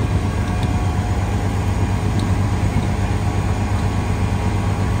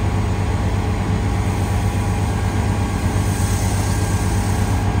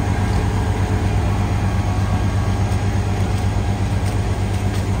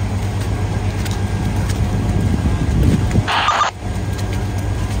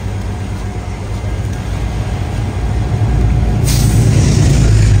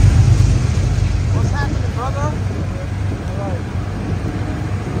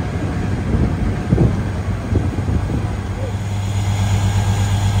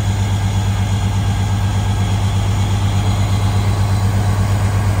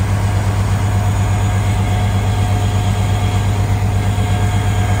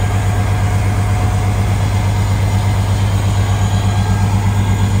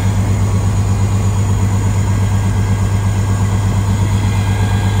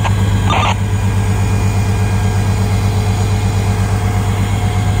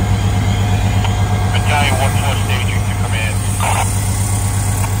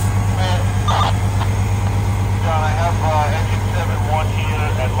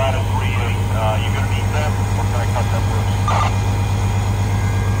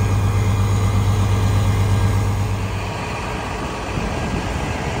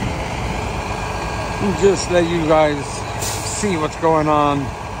 me just let you guys see what's going on.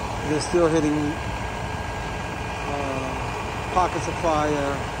 They're still hitting pockets of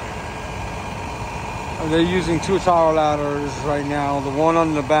fire. They're using 2 tower ladders right now. The one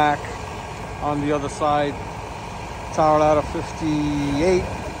on the back, on the other side, tower ladder 58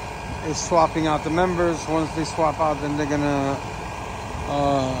 is swapping out the members. Once they swap out, then they're gonna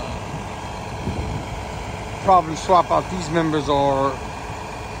probably swap out these members or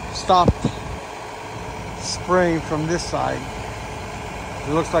stop spraying from this side.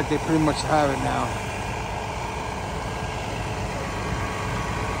 It looks like they pretty much have it now.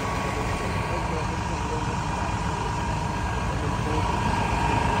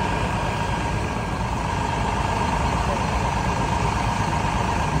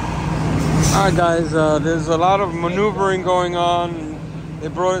 Alright guys, there's a lot of maneuvering going on. They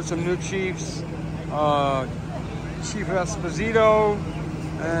brought in some new chiefs. Chief Esposito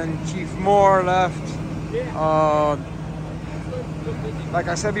and Chief Moore left. Like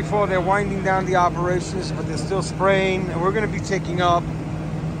I said before, they're winding down the operations, but they're still spraying, and we're going to be taking up.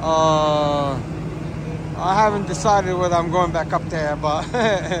 I haven't decided whether I'm going back up there, but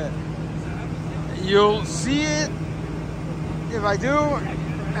you'll see it if I do,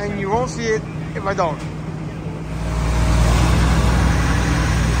 and you won't see it if I don't.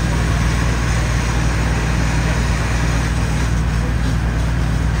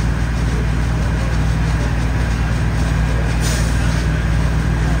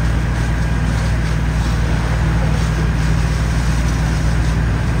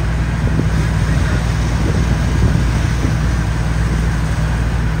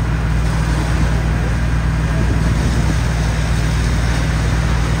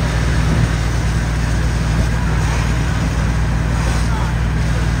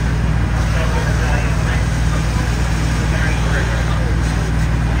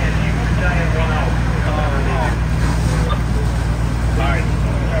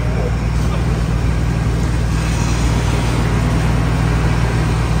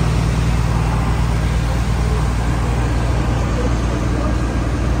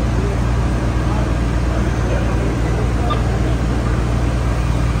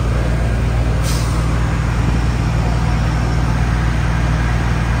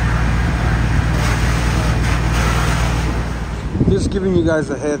 Just giving you guys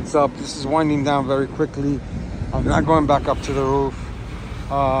a heads up, this is winding down very quickly. I'm not going back up to the roof.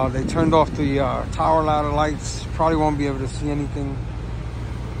 They turned off the tower ladder lights. Probably won't be able to see anything.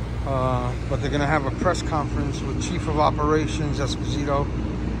 But they're gonna have a press conference with Chief of Operations Esposito.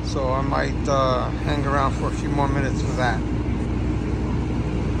 So I might hang around for a few more minutes for that.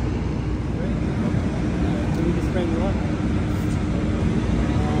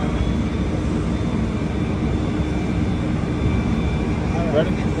 Ready?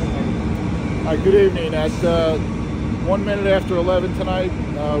 All right, good evening. At 1 minute after 11 tonight,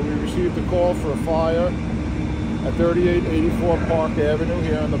 we received a call for a fire at 3884 Park Avenue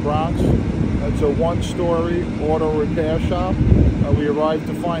here in the Bronx. It's a one-story auto repair shop. We arrived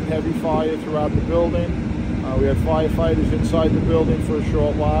to find heavy fire throughout the building. We had firefighters inside the building for a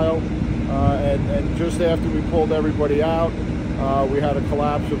short while. And just after we pulled everybody out, we had a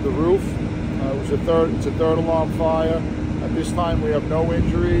collapse of the roof. It's a third alarm fire. At this time, we have no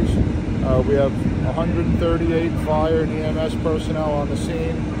injuries. We have 138 fire and EMS personnel on the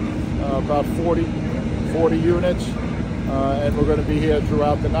scene, about 40 units, and we're going to be here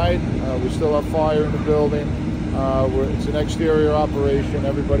throughout the night. We still have fire in the building. It's an exterior operation,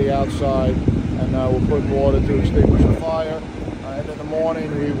 everybody outside, and we'll put water to extinguish the fire. And in the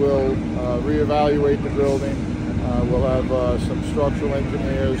morning, we will reevaluate the building. We'll have some structural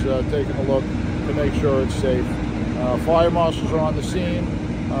engineers taking a look to make sure it's safe. Fire marshals are on the scene,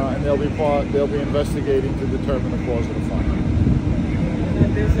 and they'll be investigating to determine the cause of the fire.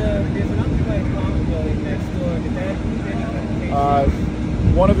 There's an occupied apartment building next door. Did that leave any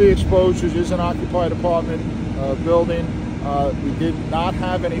complications? One of the exposures is an occupied apartment building. We did not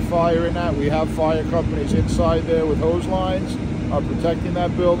have any fire in that. We have fire companies inside there with hose lines protecting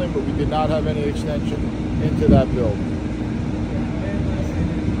that building, but we did not have any extension into that building.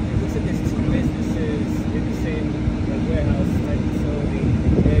 It looks like there's two businesses in the same warehouse type facility.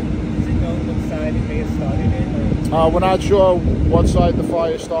 Does it know what side it may have started in? Or? We're not sure what side the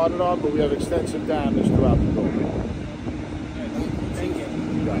fire started on, but we have extensive damage throughout the building. Thank you.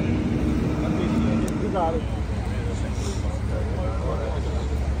 You got it. You got it.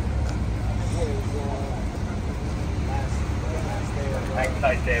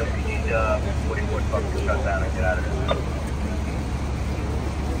 Nice day. We need 44 trucks to shut down and get out of here.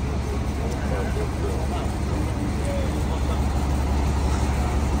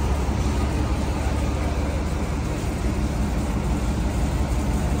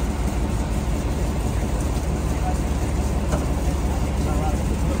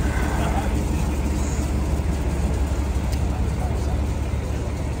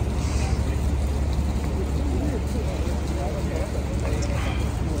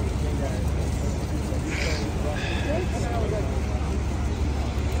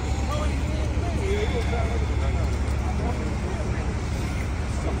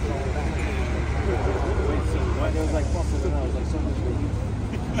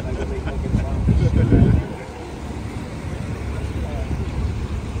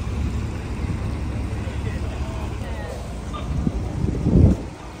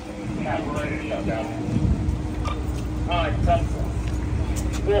 Alright, tough.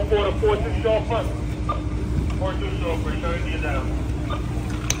 4-4 to 4-2 show front. 4-2 show front, turn you down.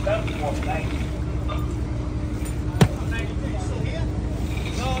 That's 4, thank you.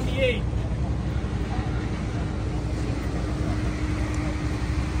 No, on the 8.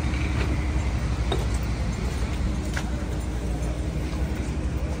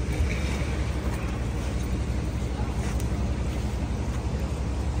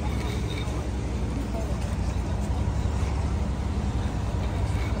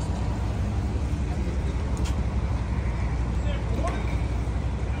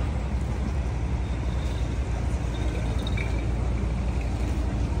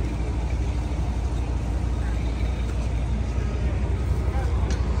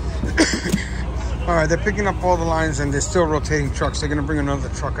 All right, they're picking up all the lines and they're still rotating trucks. They're gonna bring another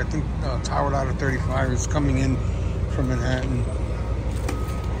truck. I think Tower Ladder 35 is coming in from Manhattan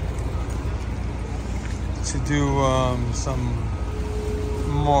to do some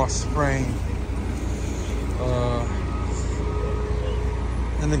more spraying.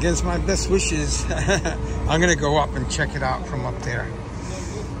 And against my best wishes, I'm gonna go up and check it out from up there.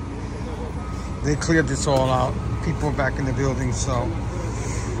 They cleared this all out. People back in the building, so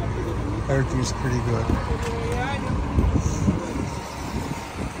everything's pretty good.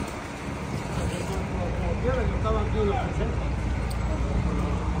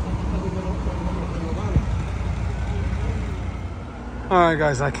 All right,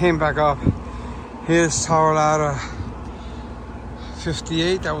 guys, I came back up. Here's Tower Ladder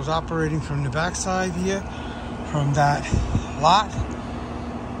 58 that was operating from the backside here, from that lot.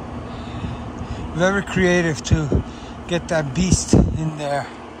 Very creative to get that beast in there.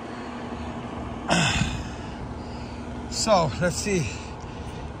 So let's see.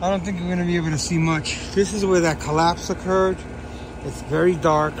 I don't think we're going to be able to see much. This is where that collapse occurred. It's very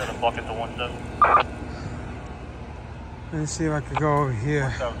dark. Got a bucket to 1-7. Let me see if I could go over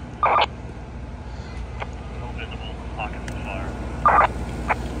here. No visible pockets of fire.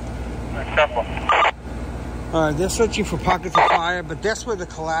 Simple. All right, they're searching for pockets of fire, but that's where the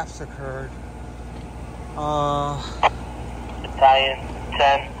collapse occurred. Battalion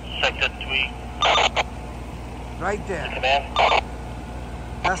 10, Sector 3. Right there. Command.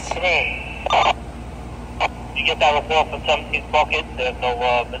 That's You get that report from 17th bucket. There's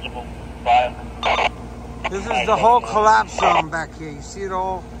no visible fire. This is the whole collapse zone back here. You see it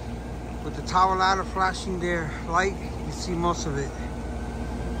all with the Tower Ladder flashing their light. You see most of it.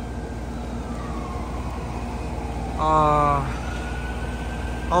 A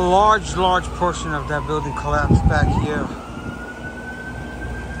large portion of that building collapsed back here.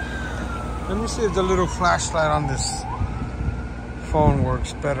 Let me see if the little flashlight on this phone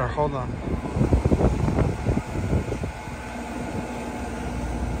works better. Hold on.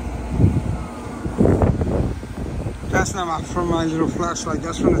 That's not from my little flashlight.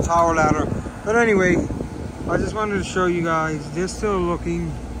 That's from the Tower Ladder. But anyway, I just wanted to show you guys. They're still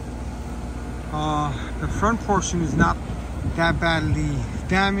looking. The front portion is not that badly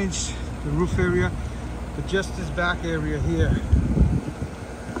damaged, the roof area, but just this back area here,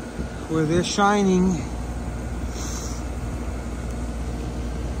 where they're shining.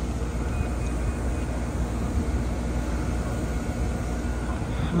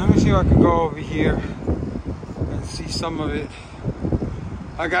 Let me see if I can go over here and see some of it.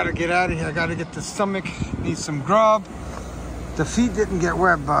 I gotta get out of here. I gotta get the stomach, need some grub. The feet didn't get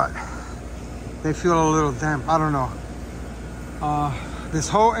wet, but they feel a little damp. I don't know. This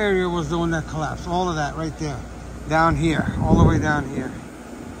whole area was the one that collapsed. All of that right there. Down here. All the way down here.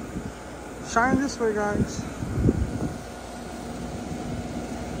 Shine this way, guys.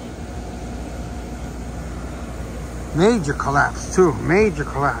 Major collapse, too. Major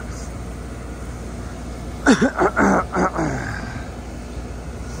collapse.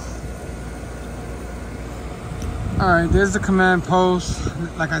 Alright, there's the command post.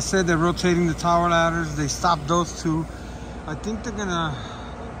 Like I said, they're rotating the tower ladders. They stopped those two. I think they're gonna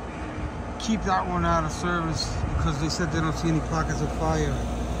keep that one out of service because they said they don't see any pockets of fire.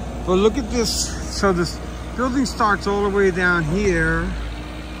 But look at this. So this building starts all the way down here.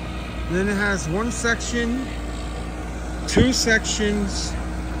 Then it has one section, two sections,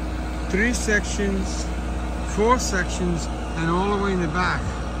 three sections, four sections, and all the way in the back.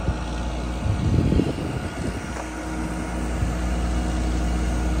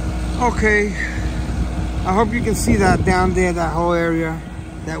 Okay, I hope you can see that down there, that whole area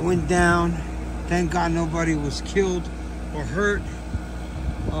that went down. Thank God nobody was killed or hurt.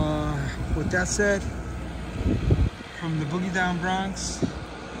 With that said, from the Boogie Down Bronx,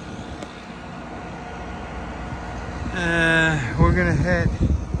 we're gonna head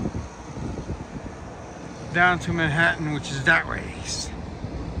down to Manhattan, which is that way,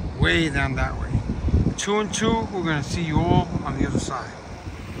 way down that way. 2 and 2, we're gonna see you all on the other side.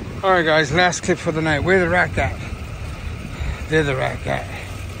 All right, guys, last clip for the night. Where the rack at? There the rack at.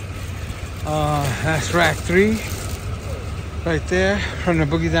 That's rack 3, right there from the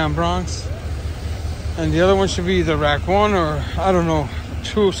Boogie Down Bronx. And the other one should be either rack 1 or, I don't know,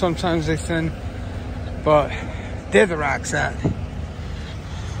 2 sometimes they send. But there the rack's at.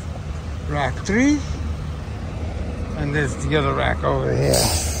 Rack 3. And there's the other rack over here.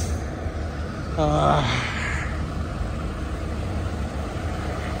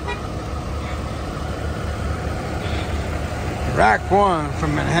 Rack 1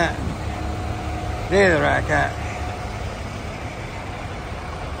 from Manhattan. There the rack at.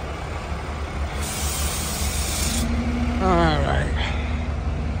 Alright.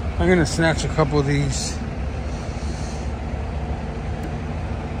 I'm gonna snatch a couple of these.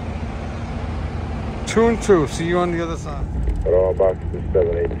 2 and 2. See you on the other side. But all boxes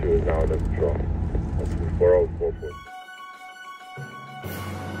 782 is now under control. That's 4044.